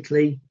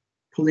basically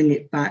pulling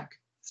it back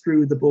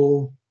through the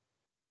bore.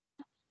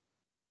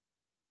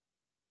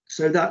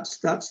 So that's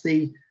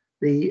the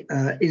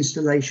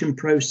installation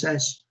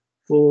process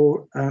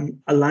for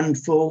a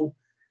landfall.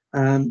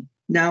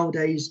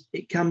 Nowadays,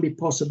 it can be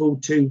possible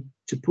to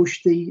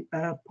push the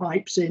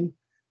pipes in,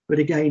 but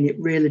again, it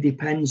really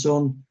depends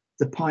on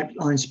the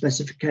pipeline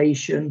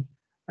specification.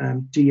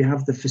 Do you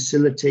have the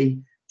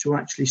facility to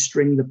actually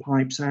string the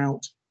pipes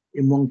out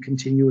in one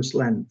continuous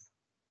length?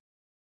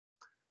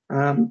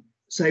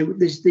 So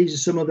these are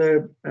some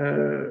other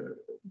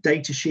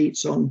data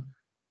sheets on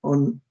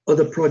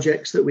other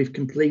projects that we've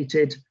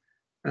completed.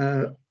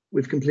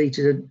 We've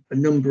completed a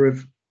number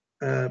of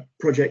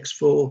projects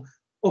for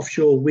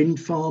offshore wind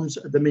farms.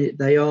 At the minute,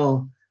 they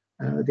are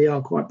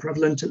quite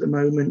prevalent at the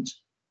moment.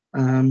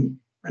 And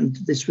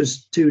this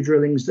was 2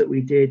 drillings that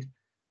we did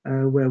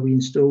where we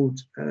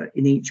installed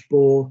in each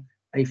bore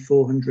a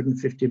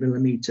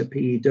 450mm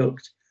PE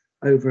duct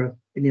over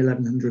an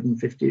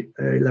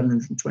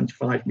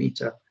 1125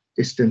 metre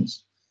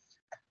distance.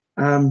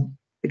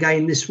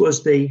 Again, this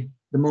was the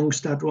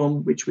Mongstad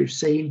one, which we've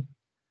seen.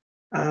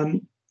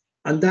 And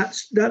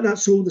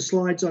that's all the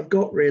slides I've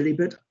got, really.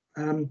 But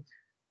I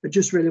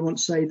just really want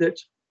to say that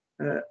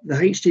the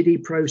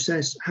HDD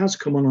process has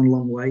come on a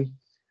long way.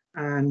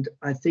 And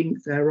I think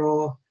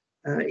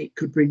it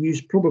could be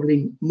used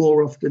probably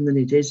more often than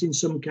it is in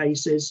some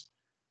cases.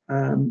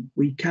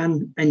 We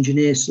can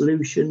engineer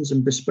solutions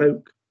and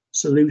bespoke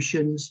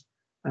solutions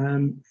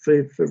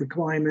for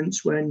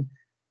requirements when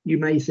you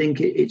may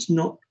think it's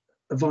not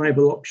a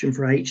viable option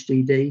for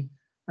HDD,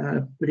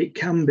 but it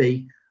can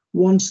be.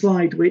 One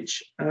slide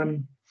which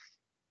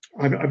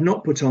I've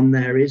not put on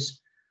there is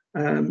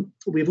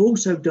we've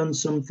also done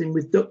something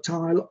with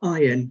ductile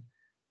iron.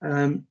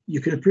 You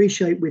can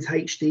appreciate with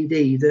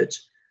HDD that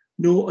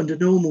under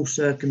normal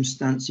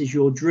circumstances,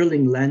 your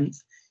drilling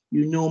length,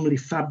 you normally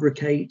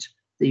fabricate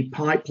the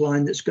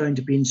pipeline that's going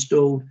to be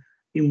installed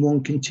in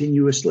one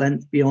continuous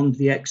length beyond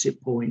the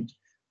exit point.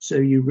 So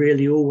you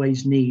really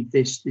always need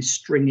this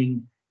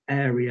stringing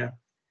area.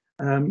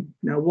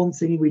 Now, one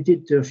thing we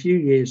did do a few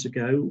years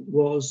ago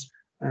was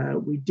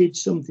we did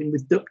something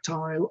with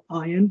ductile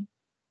iron.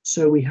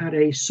 So we had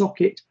a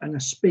socket and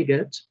a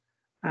spigot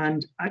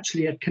and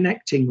actually a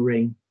connecting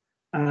ring.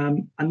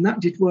 And that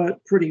did work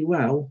pretty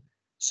well.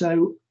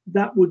 So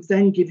that would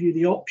then give you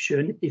the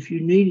option, if you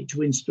needed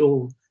to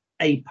install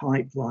a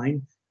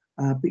pipeline,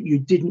 but you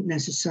didn't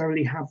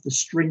necessarily have the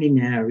stringing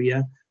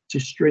area to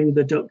string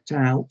the duct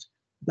out,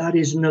 that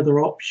is another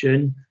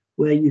option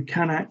where you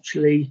can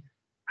actually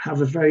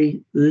have a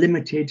very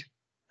limited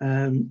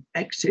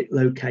exit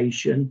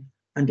location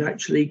and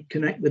actually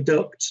connect the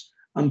ducts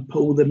and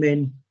pull them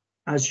in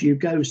as you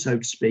go, so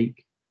to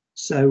speak.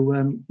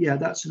 So yeah,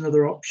 that's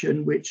another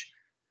option which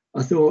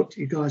I thought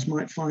you guys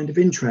might find of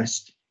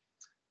interest.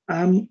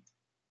 And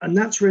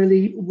that's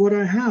really what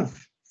I have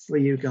for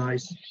you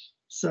guys.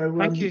 So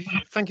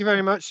thank you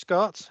very much,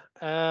 Scott.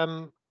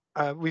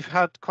 We've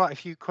had quite a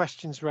few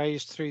questions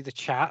raised through the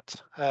chat.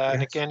 Yes.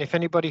 And again, if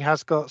anybody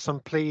has got some,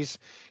 please,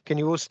 can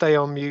you all stay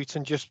on mute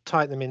and just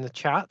type them in the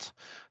chat?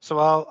 So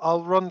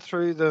I'll run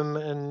through them,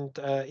 and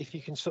if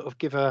you can sort of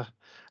give a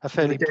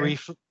fairly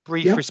brief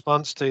Yep.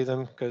 response to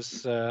them,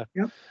 because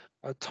Yep.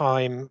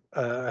 time,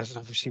 as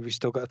obviously we've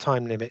still got a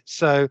time limit.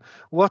 So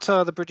what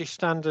are the British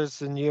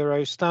standards and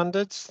Euro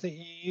standards that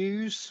you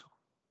use?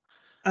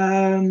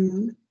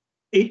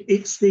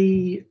 It's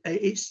the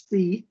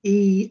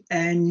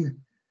EN.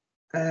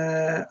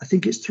 I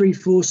think it's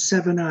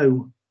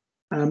 3470.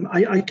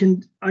 I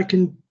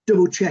can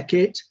double check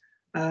it,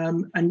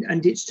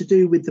 and it's to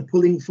do with the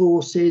pulling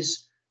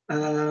forces,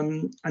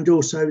 and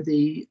also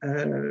it's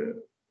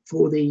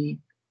for the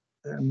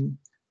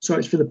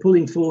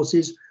pulling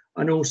forces,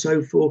 and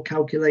also for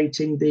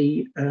calculating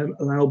the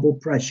allowable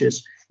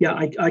pressures. Yeah,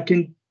 I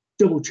can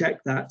double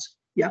check that.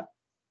 Yeah.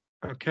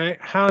 Okay.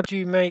 How do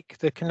you make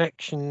the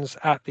connections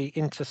at the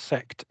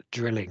intersect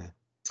drilling?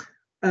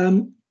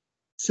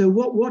 So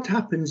what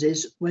happens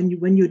is when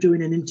you're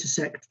doing an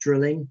intersect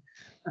drilling,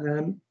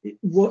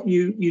 what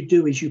you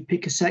do is you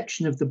pick a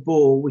section of the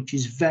bore which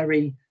is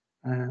very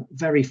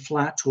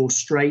flat or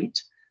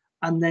straight,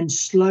 and then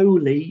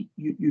slowly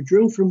you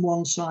drill from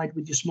one side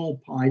with your small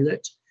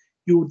pilot.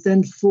 You would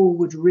then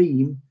forward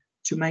ream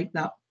to make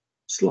that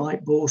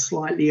bore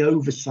slightly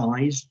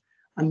oversized,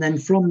 and then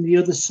from the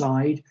other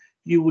side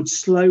you would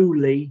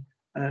slowly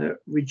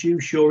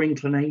reduce your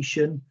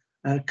inclination,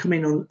 come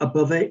in on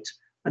above it,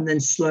 and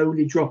then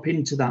slowly drop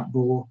into that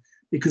bore.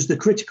 Because the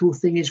critical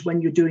thing is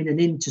when you're doing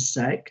an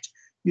intersect,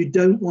 you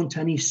don't want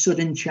any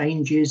sudden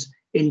changes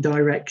in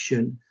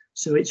direction.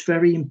 So it's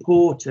very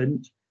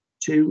important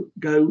to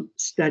go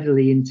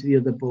steadily into the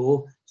other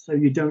bore so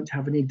you don't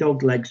have any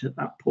dog legs at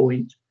that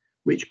point,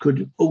 which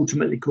could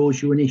ultimately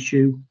cause you an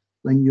issue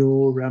when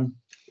you're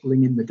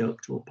pulling in the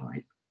duct or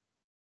pipe.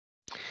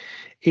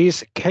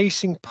 Is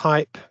casing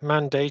pipe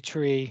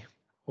mandatory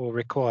or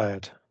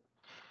required?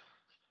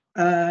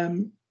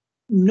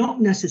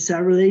 Not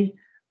necessarily.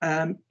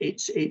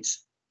 It's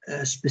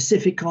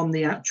specific on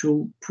the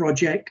actual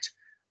project.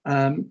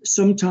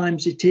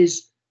 Sometimes it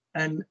is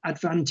an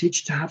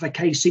advantage to have a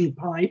casing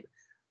pipe.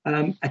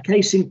 A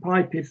casing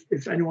pipe,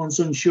 if anyone's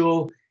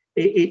unsure,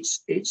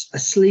 it's a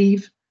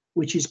sleeve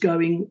which is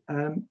going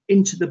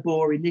into the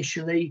bore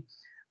initially.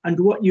 And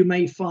what you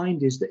may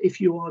find is that if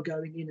you are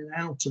going in and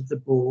out of the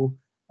bore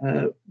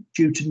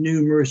due to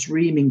numerous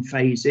reaming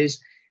phases,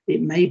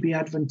 it may be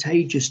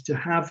advantageous to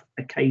have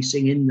a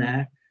casing in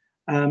there,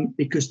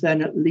 because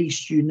then at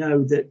least you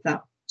know that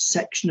that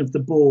section of the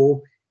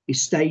bore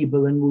is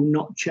stable and will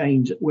not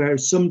change.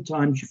 Whereas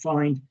sometimes you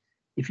find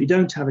if you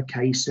don't have a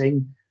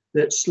casing,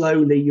 that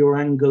slowly your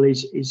angle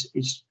is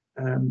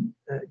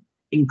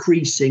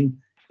increasing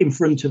in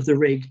front of the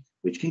rig,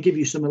 which can give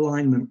you some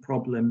alignment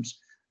problems.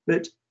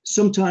 But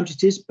sometimes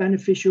it is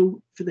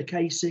beneficial for the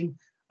casing,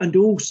 and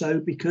also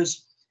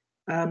because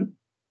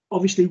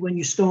obviously when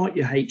you start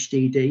your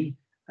HDD,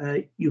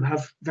 you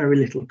have very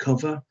little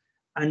cover,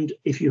 and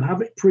if you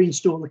have it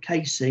pre-install a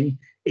casing,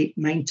 it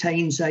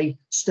maintains a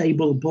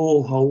stable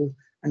borehole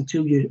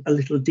until you're a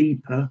little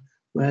deeper,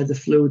 where the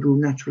fluid will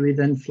naturally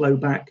then flow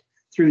back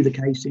through the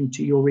casing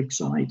to your rig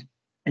side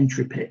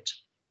entry pit.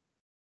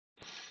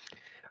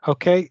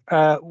 Okay,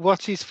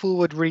 what is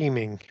forward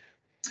reaming?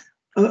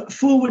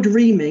 Forward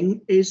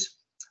reaming is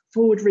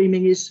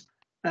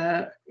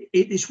it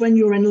is when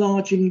you're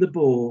enlarging the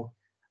bore.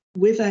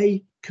 With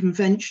a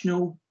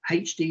conventional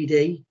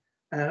HDD,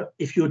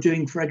 if you're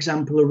doing, for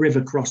example, a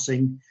river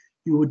crossing,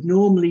 you would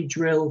normally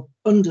drill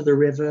under the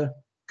river,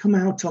 come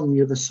out on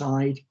the other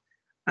side,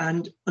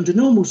 and under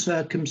normal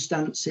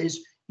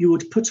circumstances, you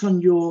would put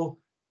on your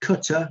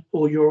cutter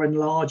or your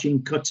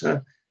enlarging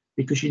cutter,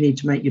 because you need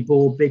to make your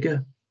bore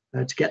bigger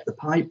to get the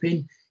pipe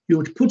in. You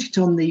would put it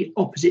on the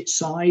opposite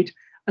side,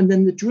 and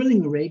then the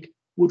drilling rig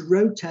would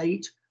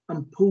rotate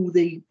and pull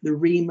the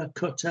reamer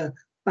cutter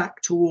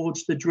back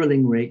towards the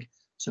drilling rig.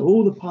 So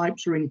all the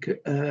pipes are in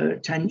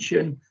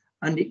tension,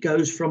 and it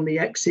goes from the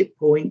exit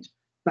point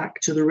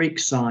back to the rig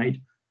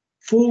side.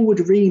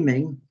 Forward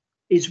reaming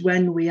is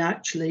when we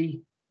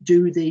actually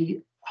do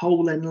the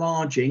hole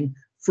enlarging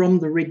from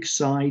the rig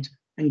side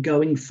and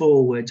going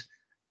forward.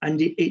 And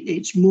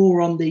it's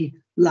more on the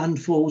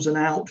landfalls and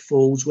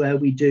outfalls where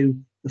we do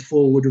the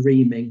forward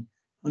reaming.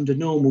 Under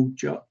normal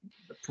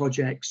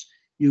projects,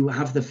 you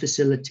have the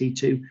facility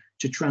to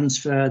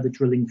transfer the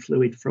drilling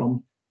fluid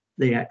from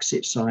the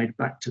exit side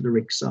back to the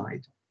rig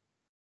side.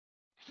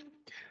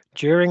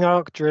 During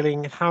arc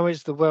drilling, how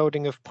is the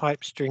welding of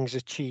pipe strings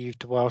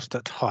achieved whilst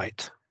at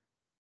height?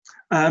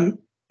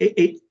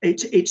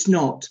 It's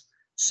not.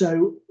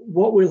 So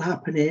what will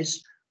happen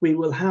is we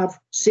will have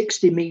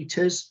 60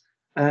 meters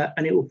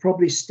and it will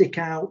probably stick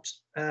out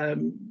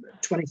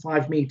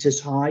 25 meters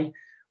high.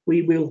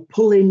 We will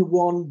pull in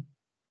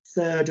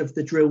 1/3 of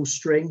the drill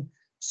string.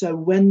 So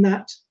when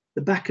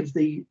the back of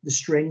the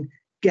string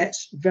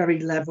gets very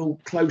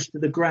level, close to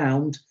the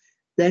ground,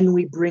 then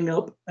we bring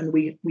up and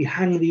we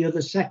hang the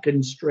other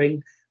second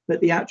string,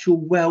 but the actual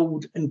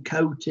weld and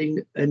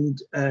coating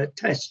and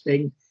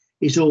testing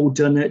is all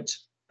done at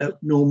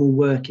normal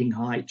working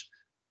height,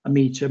 a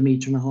meter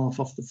and a half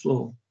off the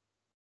floor.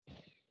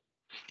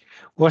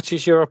 What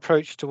is your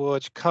approach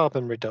towards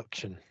carbon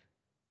reduction?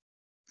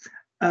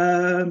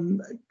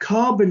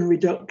 Carbon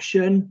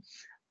reduction,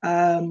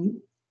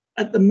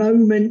 at the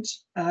moment,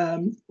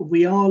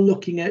 we are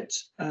looking at,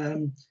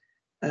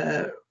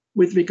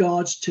 with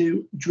regards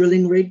to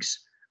drilling rigs,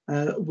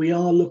 we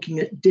are looking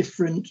at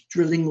different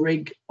drilling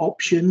rig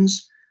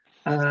options.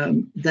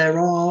 There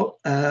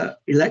are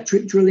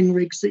electric drilling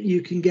rigs that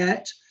you can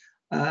get,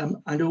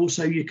 and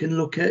also you can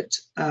look at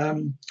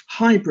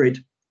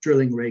hybrid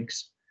drilling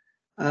rigs.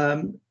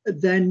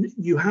 Then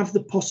you have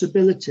the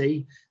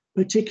possibility,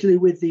 particularly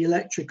with the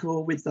electric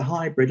or with the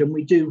hybrid, and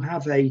we do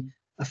have a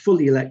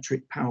fully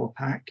electric power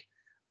pack.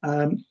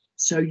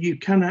 So you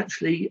can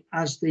actually,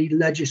 as the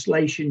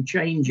legislation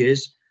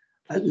changes,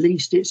 at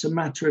least it's a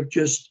matter of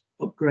just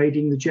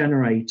upgrading the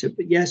generator.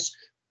 But yes,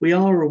 we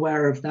are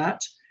aware of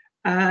that.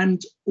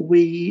 And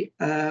we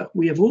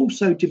have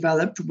also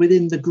developed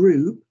within the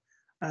group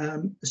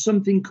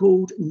something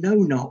called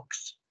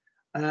no-NOx,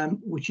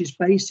 which is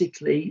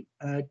basically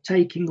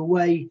taking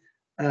away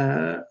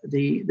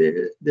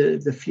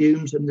the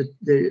fumes and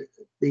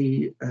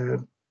the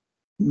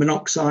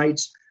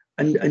monoxides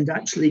and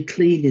actually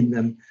cleaning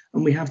them.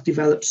 And we have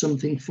developed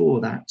something for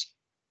that.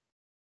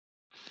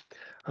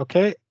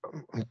 Okay,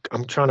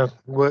 I'm trying to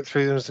work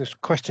through them. There's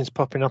questions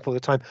popping up all the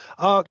time.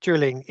 Arc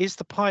drilling, is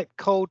the pipe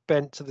cold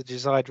bent to the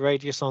desired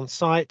radius on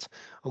site?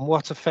 And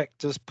what effect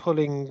does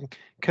pulling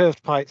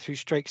curved pipe through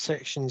straight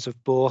sections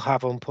of bore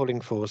have on pulling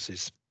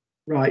forces?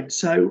 Right,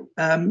 so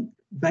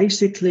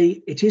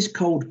basically it is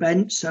cold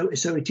bent, so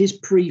it is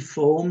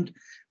pre-formed,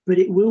 but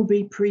it will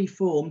be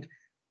pre-formed.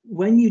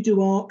 When you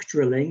do arc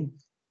drilling,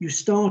 you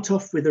start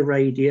off with a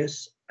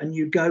radius and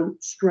you go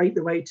straight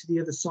the way to the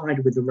other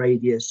side with the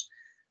radius,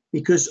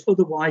 because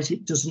otherwise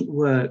it doesn't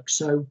work.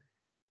 So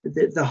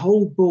the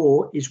whole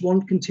bore is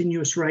one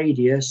continuous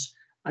radius,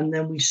 and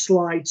then we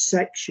slide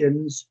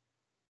sections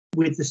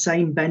with the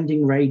same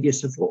bending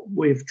radius of what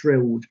we've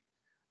drilled.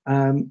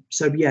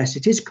 So yes,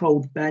 it is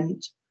cold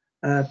bent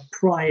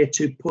prior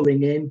to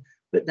pulling in,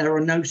 but there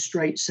are no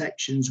straight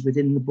sections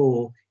within the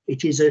bore.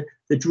 It is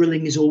the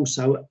drilling is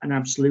also an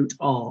absolute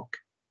arc.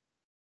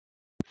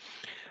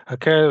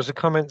 Okay, there was a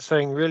comment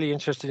saying really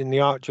interested in the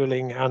arc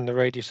drilling and the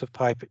radius of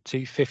pipe at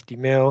 250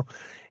 mil,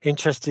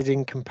 interested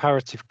in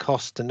comparative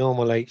cost to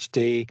normal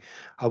HD,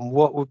 and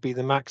what would be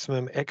the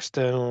maximum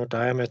external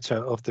diameter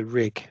of the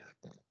rig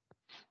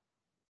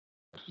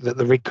that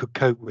the rig could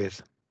cope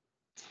with.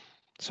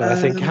 So I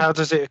think, how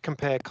does it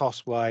compare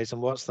cost wise,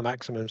 and what's the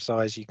maximum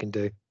size you can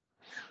do?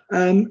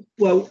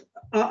 Well,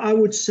 I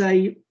would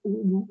say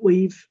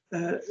we've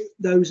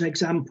those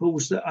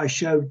examples that I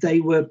showed, they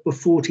were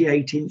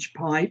 48-inch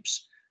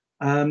pipes.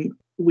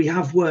 We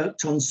have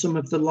worked on some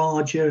of the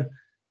larger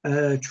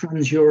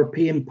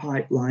trans-European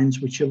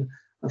pipelines, which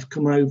have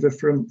come over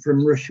from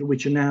Russia,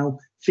 which are now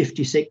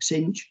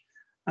 56-inch.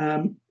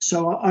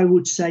 So I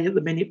would say at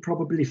the minute,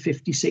 probably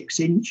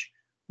 56-inch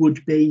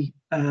would be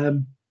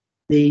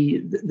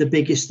the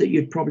biggest that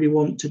you'd probably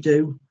want to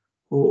do,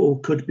 or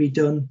could be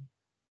done.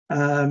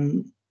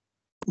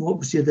 What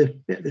was the other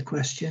bit of the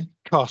question?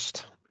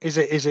 Cost. Is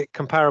it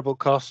comparable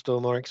cost or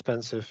more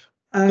expensive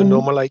than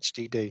normal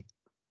HDD?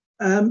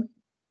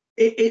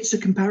 It's a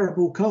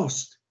comparable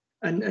cost,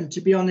 and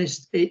to be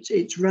honest,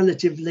 it's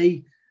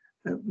relatively,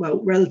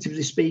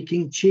 relatively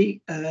speaking,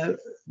 cheap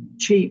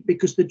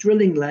because the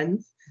drilling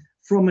length,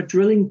 from a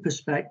drilling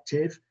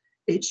perspective,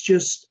 it's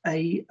just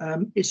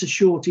it's a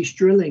shortish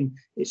drilling.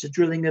 It's a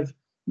drilling of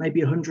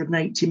maybe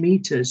 180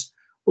 meters.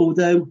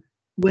 Although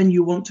when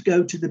you want to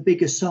go to the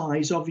bigger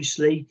size,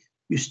 obviously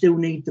you still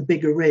need the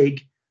bigger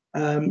rig,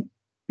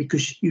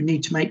 because you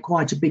need to make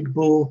quite a big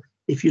bore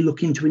if you're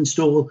looking to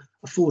install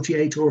a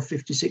 48 or a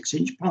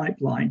 56-inch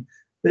pipeline.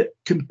 But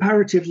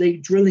comparatively,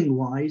 drilling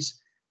wise,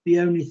 the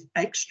only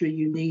extra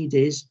you need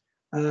is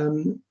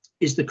the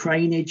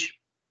craneage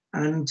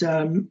and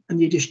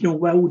the additional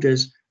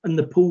welders, and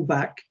the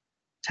pullback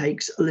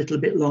takes a little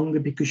bit longer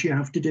because you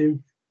have to do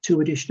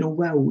 2 additional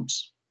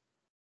welds.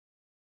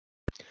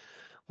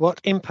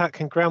 What impact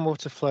can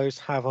groundwater flows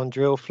have on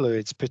drill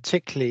fluids?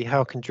 Particularly,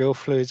 how can drill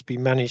fluids be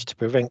managed to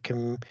prevent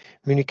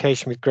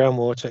communication with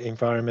groundwater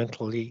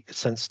environmentally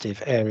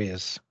sensitive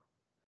areas?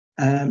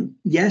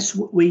 Yes,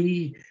 what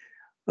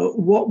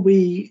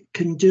we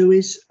can do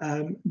is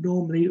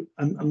normally,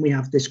 and we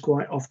have this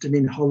quite often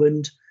in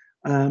Holland,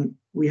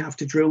 we have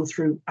to drill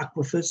through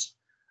aquifers.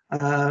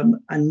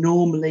 And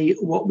normally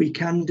what we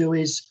can do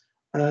is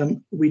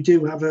we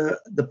do have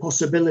the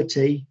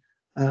possibility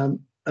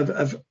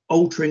of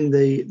altering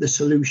the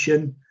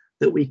solution,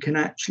 that we can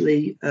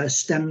actually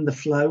stem the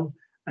flow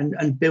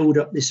and build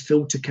up this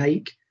filter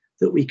cake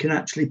that we can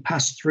actually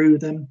pass through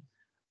them.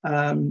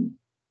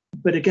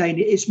 But again,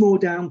 it's more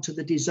down to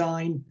the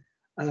design,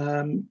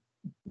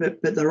 but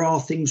there are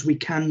things we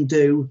can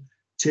do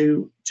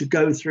to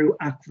go through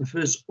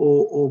aquifers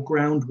or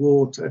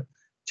groundwater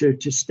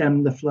to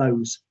stem the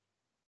flows.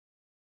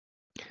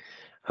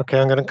 Okay,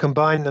 I'm going to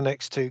combine the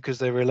next two because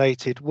they're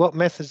related. What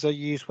methods are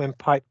used when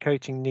pipe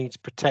coating needs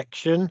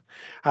protection?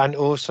 And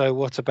also,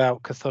 what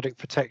about cathodic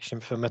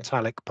protection for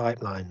metallic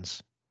pipelines?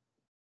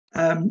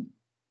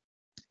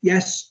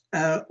 Yes,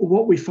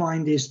 what we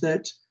find is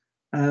that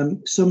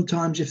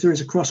sometimes if there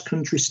is a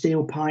cross-country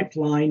steel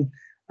pipeline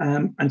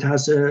and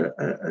has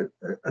a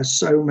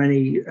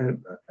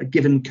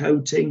given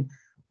coating,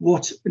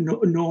 what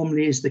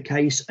normally is the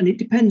case, and it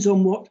depends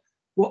on what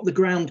the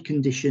ground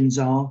conditions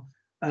are.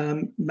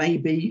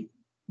 Maybe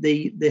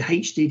the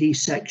HDD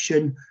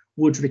section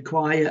would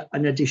require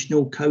an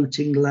additional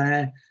coating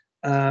layer,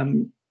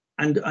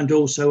 and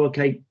also,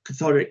 okay,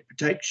 cathodic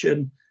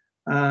protection.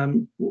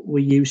 We're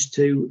used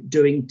to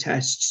doing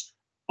tests,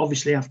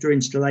 obviously after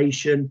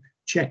installation,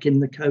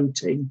 checking the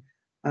coating,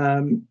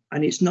 and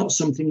it's not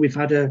something we've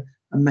had a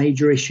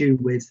major issue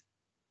with.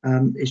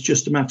 It's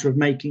just a matter of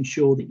making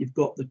sure that you've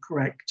got the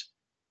correct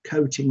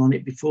coating on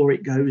it before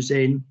it goes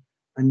in,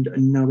 and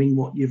knowing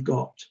what you've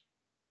got.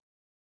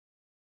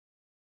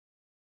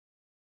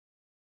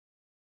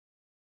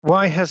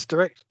 Why has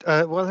ductile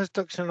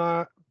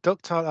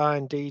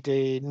iron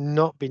DD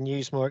not been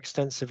used more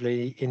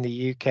extensively in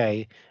the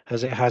UK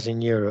as it has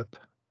in Europe?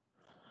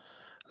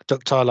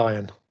 Ductile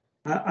iron.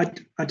 I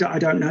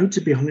don't know, to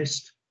be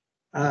honest.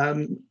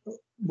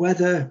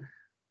 Whether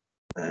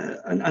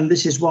and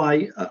this is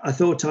why I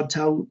thought I'd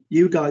tell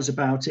you guys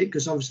about it,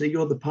 because obviously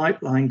you're the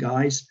pipeline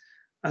guys.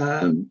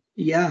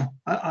 Yeah,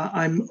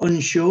 I'm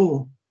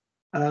unsure,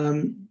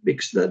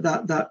 because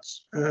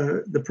that's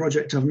the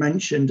project I've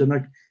mentioned,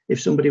 and if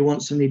somebody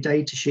wants any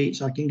data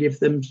sheets, I can give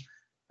them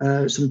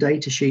some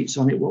data sheets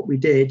on it, what we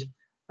did.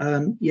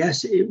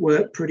 Yes, it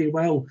worked pretty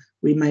well.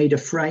 We made a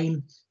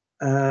frame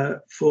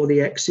for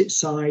the exit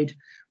side.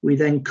 We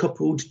then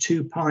coupled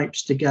 2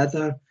 pipes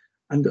together,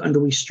 and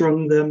we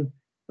strung them,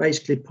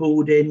 basically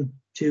pulled in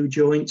 2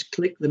 joints,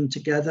 clicked them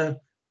together,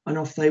 and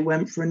off they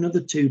went for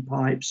another 2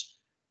 pipes.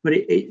 But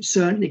it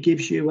certainly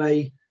gives you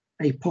a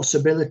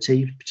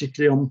possibility,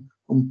 particularly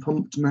on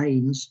pumped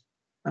mains,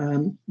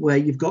 where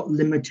you've got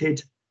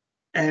limited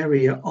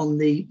area on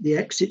the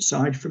exit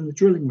side from the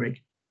drilling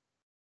rig.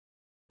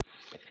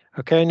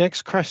 Okay,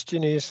 next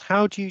question is,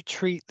 how do you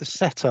treat the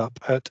setup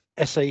at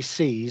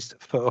SACs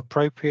for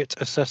appropriate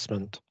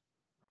assessment?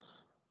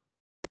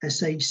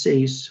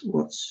 SACs,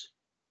 what's?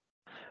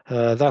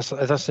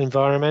 That's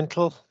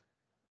environmental.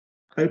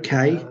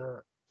 Okay.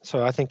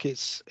 So I think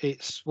it's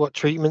what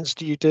treatments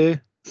do you do?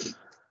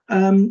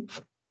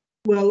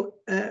 Well,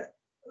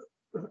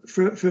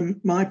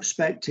 from my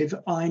perspective,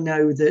 I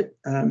know that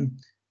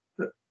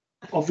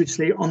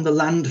obviously on the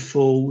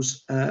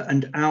landfalls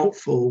and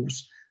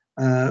outfalls,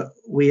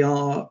 we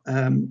are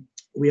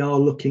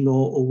looking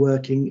or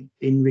working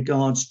in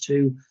regards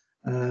to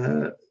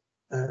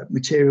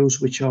materials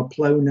which are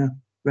PLONA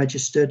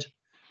registered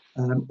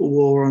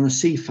or on a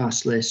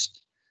CFAS list.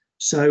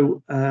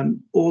 So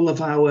all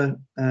of our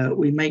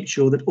we make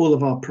sure that all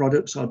of our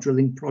products, our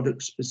drilling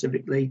products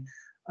specifically,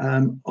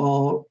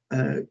 are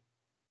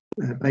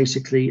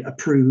basically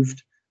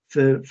approved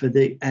for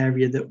the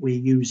area that we're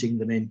using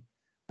them in.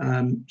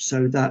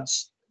 So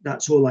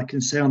that's all I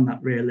can say on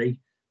that, really.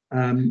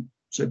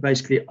 So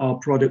basically our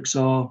products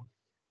are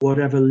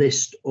whatever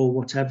list or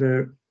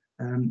whatever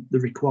the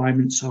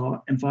requirements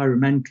are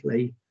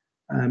environmentally,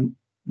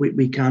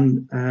 we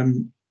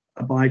can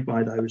abide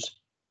by those.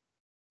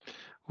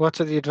 What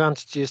are the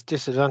advantages,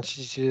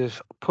 disadvantages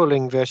of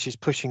pulling versus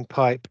pushing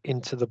pipe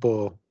into the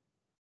bore?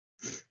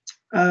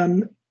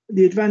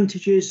 The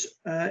advantages,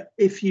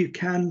 if you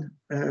can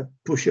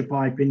push a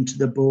pipe into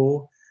the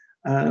bore,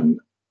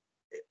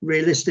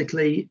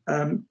 realistically,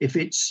 if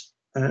it's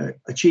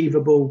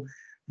achievable,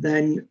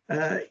 then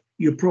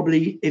you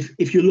probably,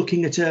 if you're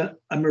looking at a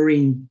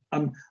marine,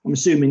 I'm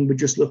assuming we're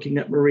just looking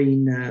at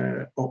marine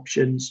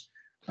options.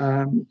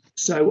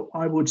 So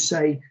I would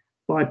say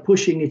by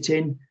pushing it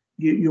in,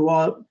 you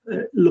are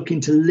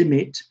looking to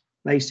limit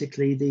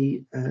basically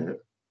the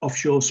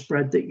offshore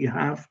spread that you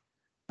have,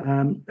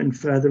 and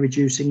further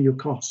reducing your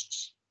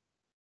costs.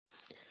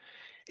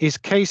 Is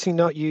casing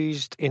not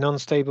used in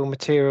unstable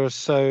materials,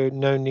 so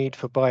no need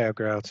for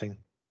biogrouting?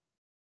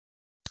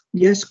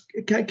 Yes,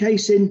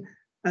 casing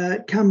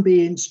can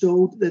be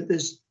installed.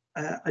 There's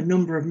a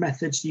number of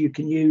methods you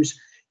can use.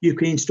 You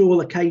can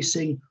install a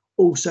casing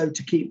also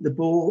to keep the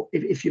bore.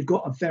 If you've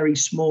got a very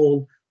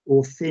small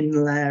or thin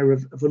layer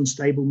of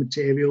unstable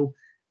material,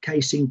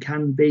 casing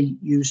can be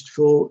used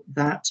for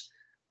that.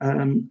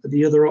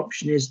 The other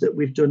option is that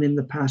we've done in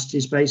the past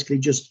is basically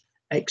just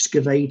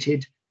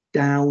excavated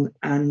down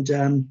and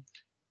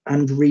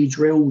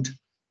re-drilled,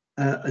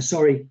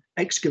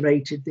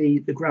 excavated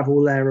the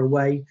gravel layer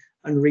away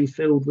and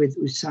refilled with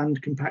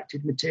sand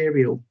compacted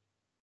material.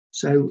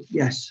 So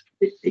yes,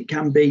 it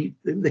can be,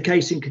 the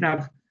casing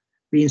can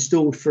be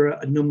installed for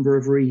a number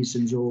of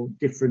reasons or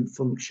different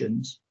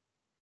functions.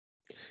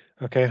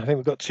 Okay, I think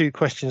we've got 2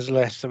 questions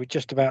left, so we've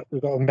got about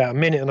a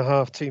minute and a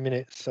half, 2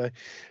 minutes. So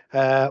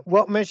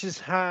what measures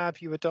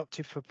have you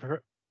adopted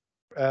for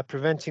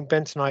preventing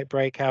bentonite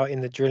breakout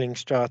in the drilling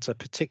strata,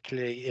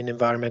 particularly in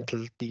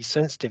environmentally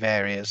sensitive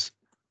areas?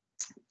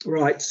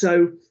 Right,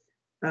 so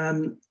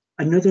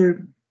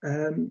another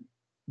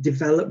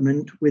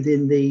development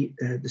within the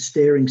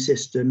steering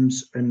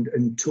systems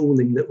and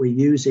tooling that we're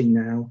using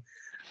now,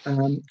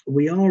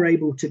 we are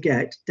able to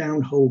get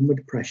downhole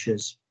mud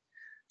pressures.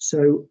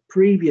 So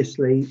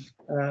previously,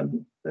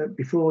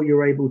 before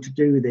you're able to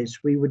do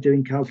this, we were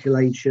doing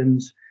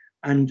calculations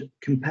and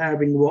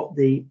comparing what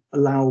the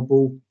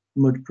allowable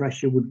mud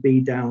pressure would be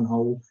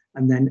downhole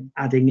and then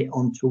adding it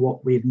onto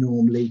what we're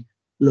normally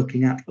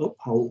looking at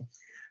uphole.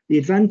 The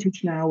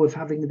advantage now of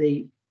having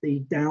the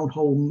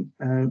downhole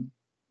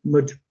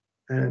mud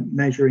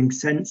measuring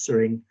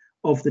sensoring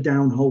of the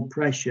downhole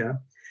pressure,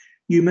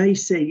 you may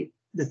see,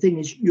 the thing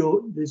is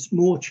there's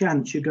more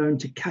chance you're going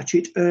to catch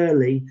it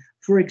early.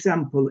 For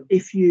example,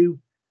 if you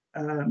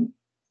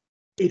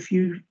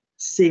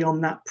see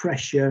on that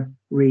pressure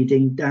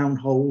reading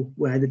downhole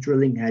where the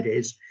drilling head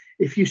is,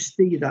 if you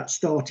see that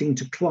starting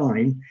to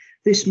climb,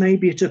 this may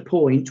be at a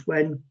point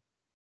when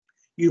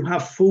you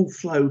have full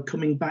flow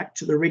coming back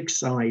to the rig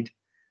side.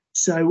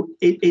 So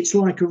it's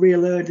like a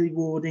real early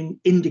warning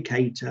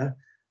indicator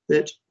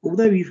that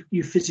although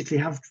you physically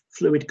have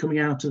fluid coming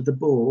out of the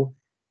bore,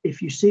 if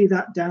you see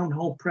that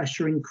downhole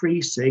pressure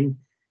increasing,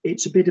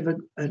 it's a bit of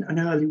an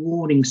early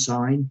warning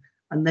sign,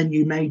 and then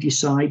you may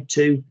decide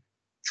to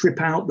trip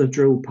out the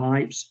drill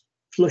pipes,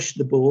 flush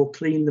the bore,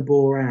 clean the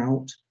bore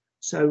out.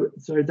 So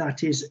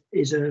that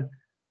is an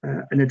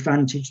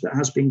advantage that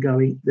has been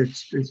going,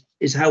 that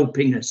is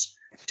helping us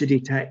to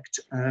detect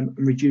and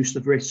reduce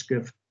the risk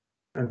of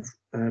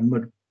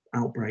mud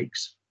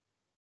outbreaks.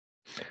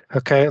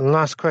 Okay, and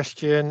last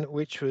question,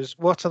 which was,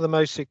 what are the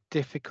most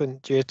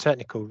significant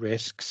geotechnical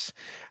risks,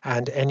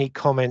 and any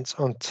comments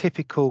on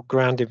typical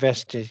ground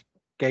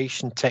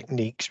investigation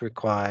techniques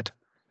required?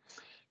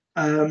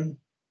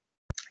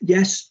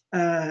 Yes,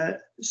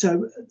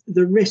 so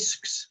the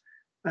risks,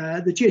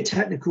 the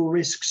geotechnical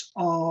risks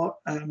are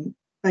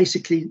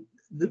basically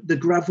the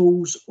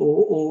gravels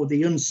or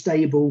the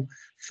unstable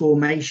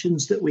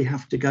formations that we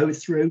have to go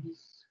through.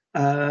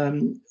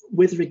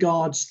 With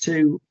regards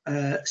to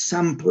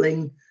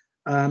sampling,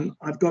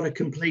 I've got a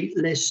complete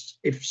list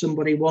if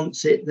somebody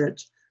wants it,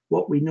 that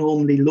what we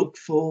normally look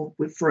for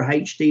a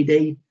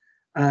HDD,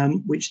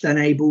 which then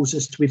enables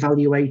us to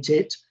evaluate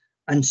it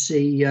and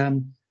see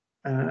and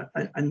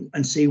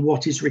see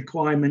what is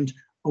requirement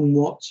and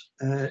what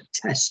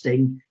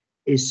testing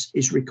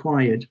is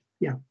required.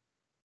 Yeah.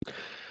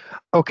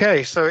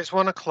 Okay, so it's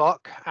 1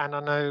 o'clock, and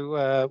I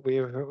know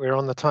we're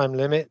on the time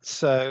limit.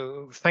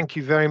 So thank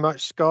you very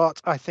much,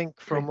 Scott. I think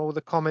from all the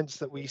comments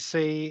that we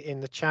see in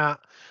the chat,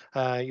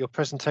 your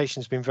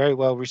presentation's been very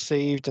well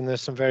received, and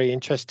there's some very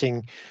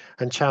interesting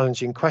and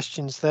challenging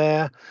questions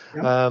there.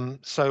 Yep.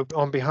 So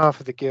on behalf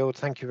of the Guild,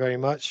 thank you very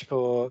much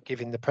for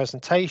giving the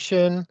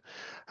presentation.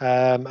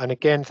 And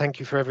again, thank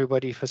you for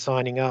everybody for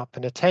signing up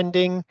and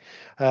attending.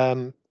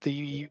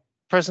 The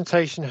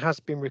presentation has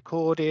been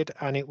recorded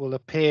and it will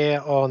appear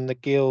on the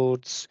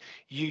Guild's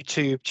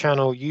YouTube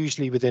channel,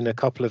 usually within a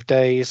couple of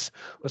days,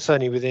 or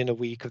certainly within a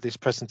week of this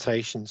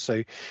presentation.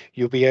 So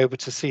you'll be able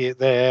to see it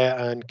there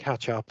and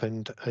catch up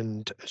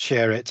and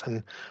share it.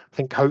 And I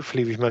think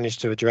hopefully we've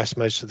managed to address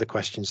most of the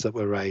questions that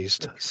were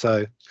raised.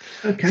 So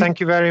thank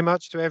you very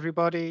much to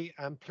everybody,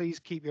 and please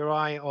keep your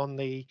eye on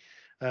the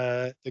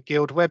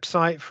Guild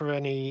website for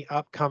any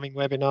upcoming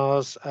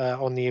webinars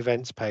on the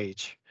events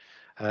page.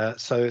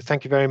 So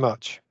thank you very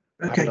much.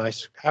 Okay.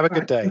 Have a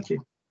good day. Thank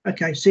you.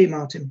 Okay, see you,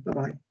 Martin.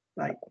 Bye-bye.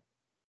 Bye.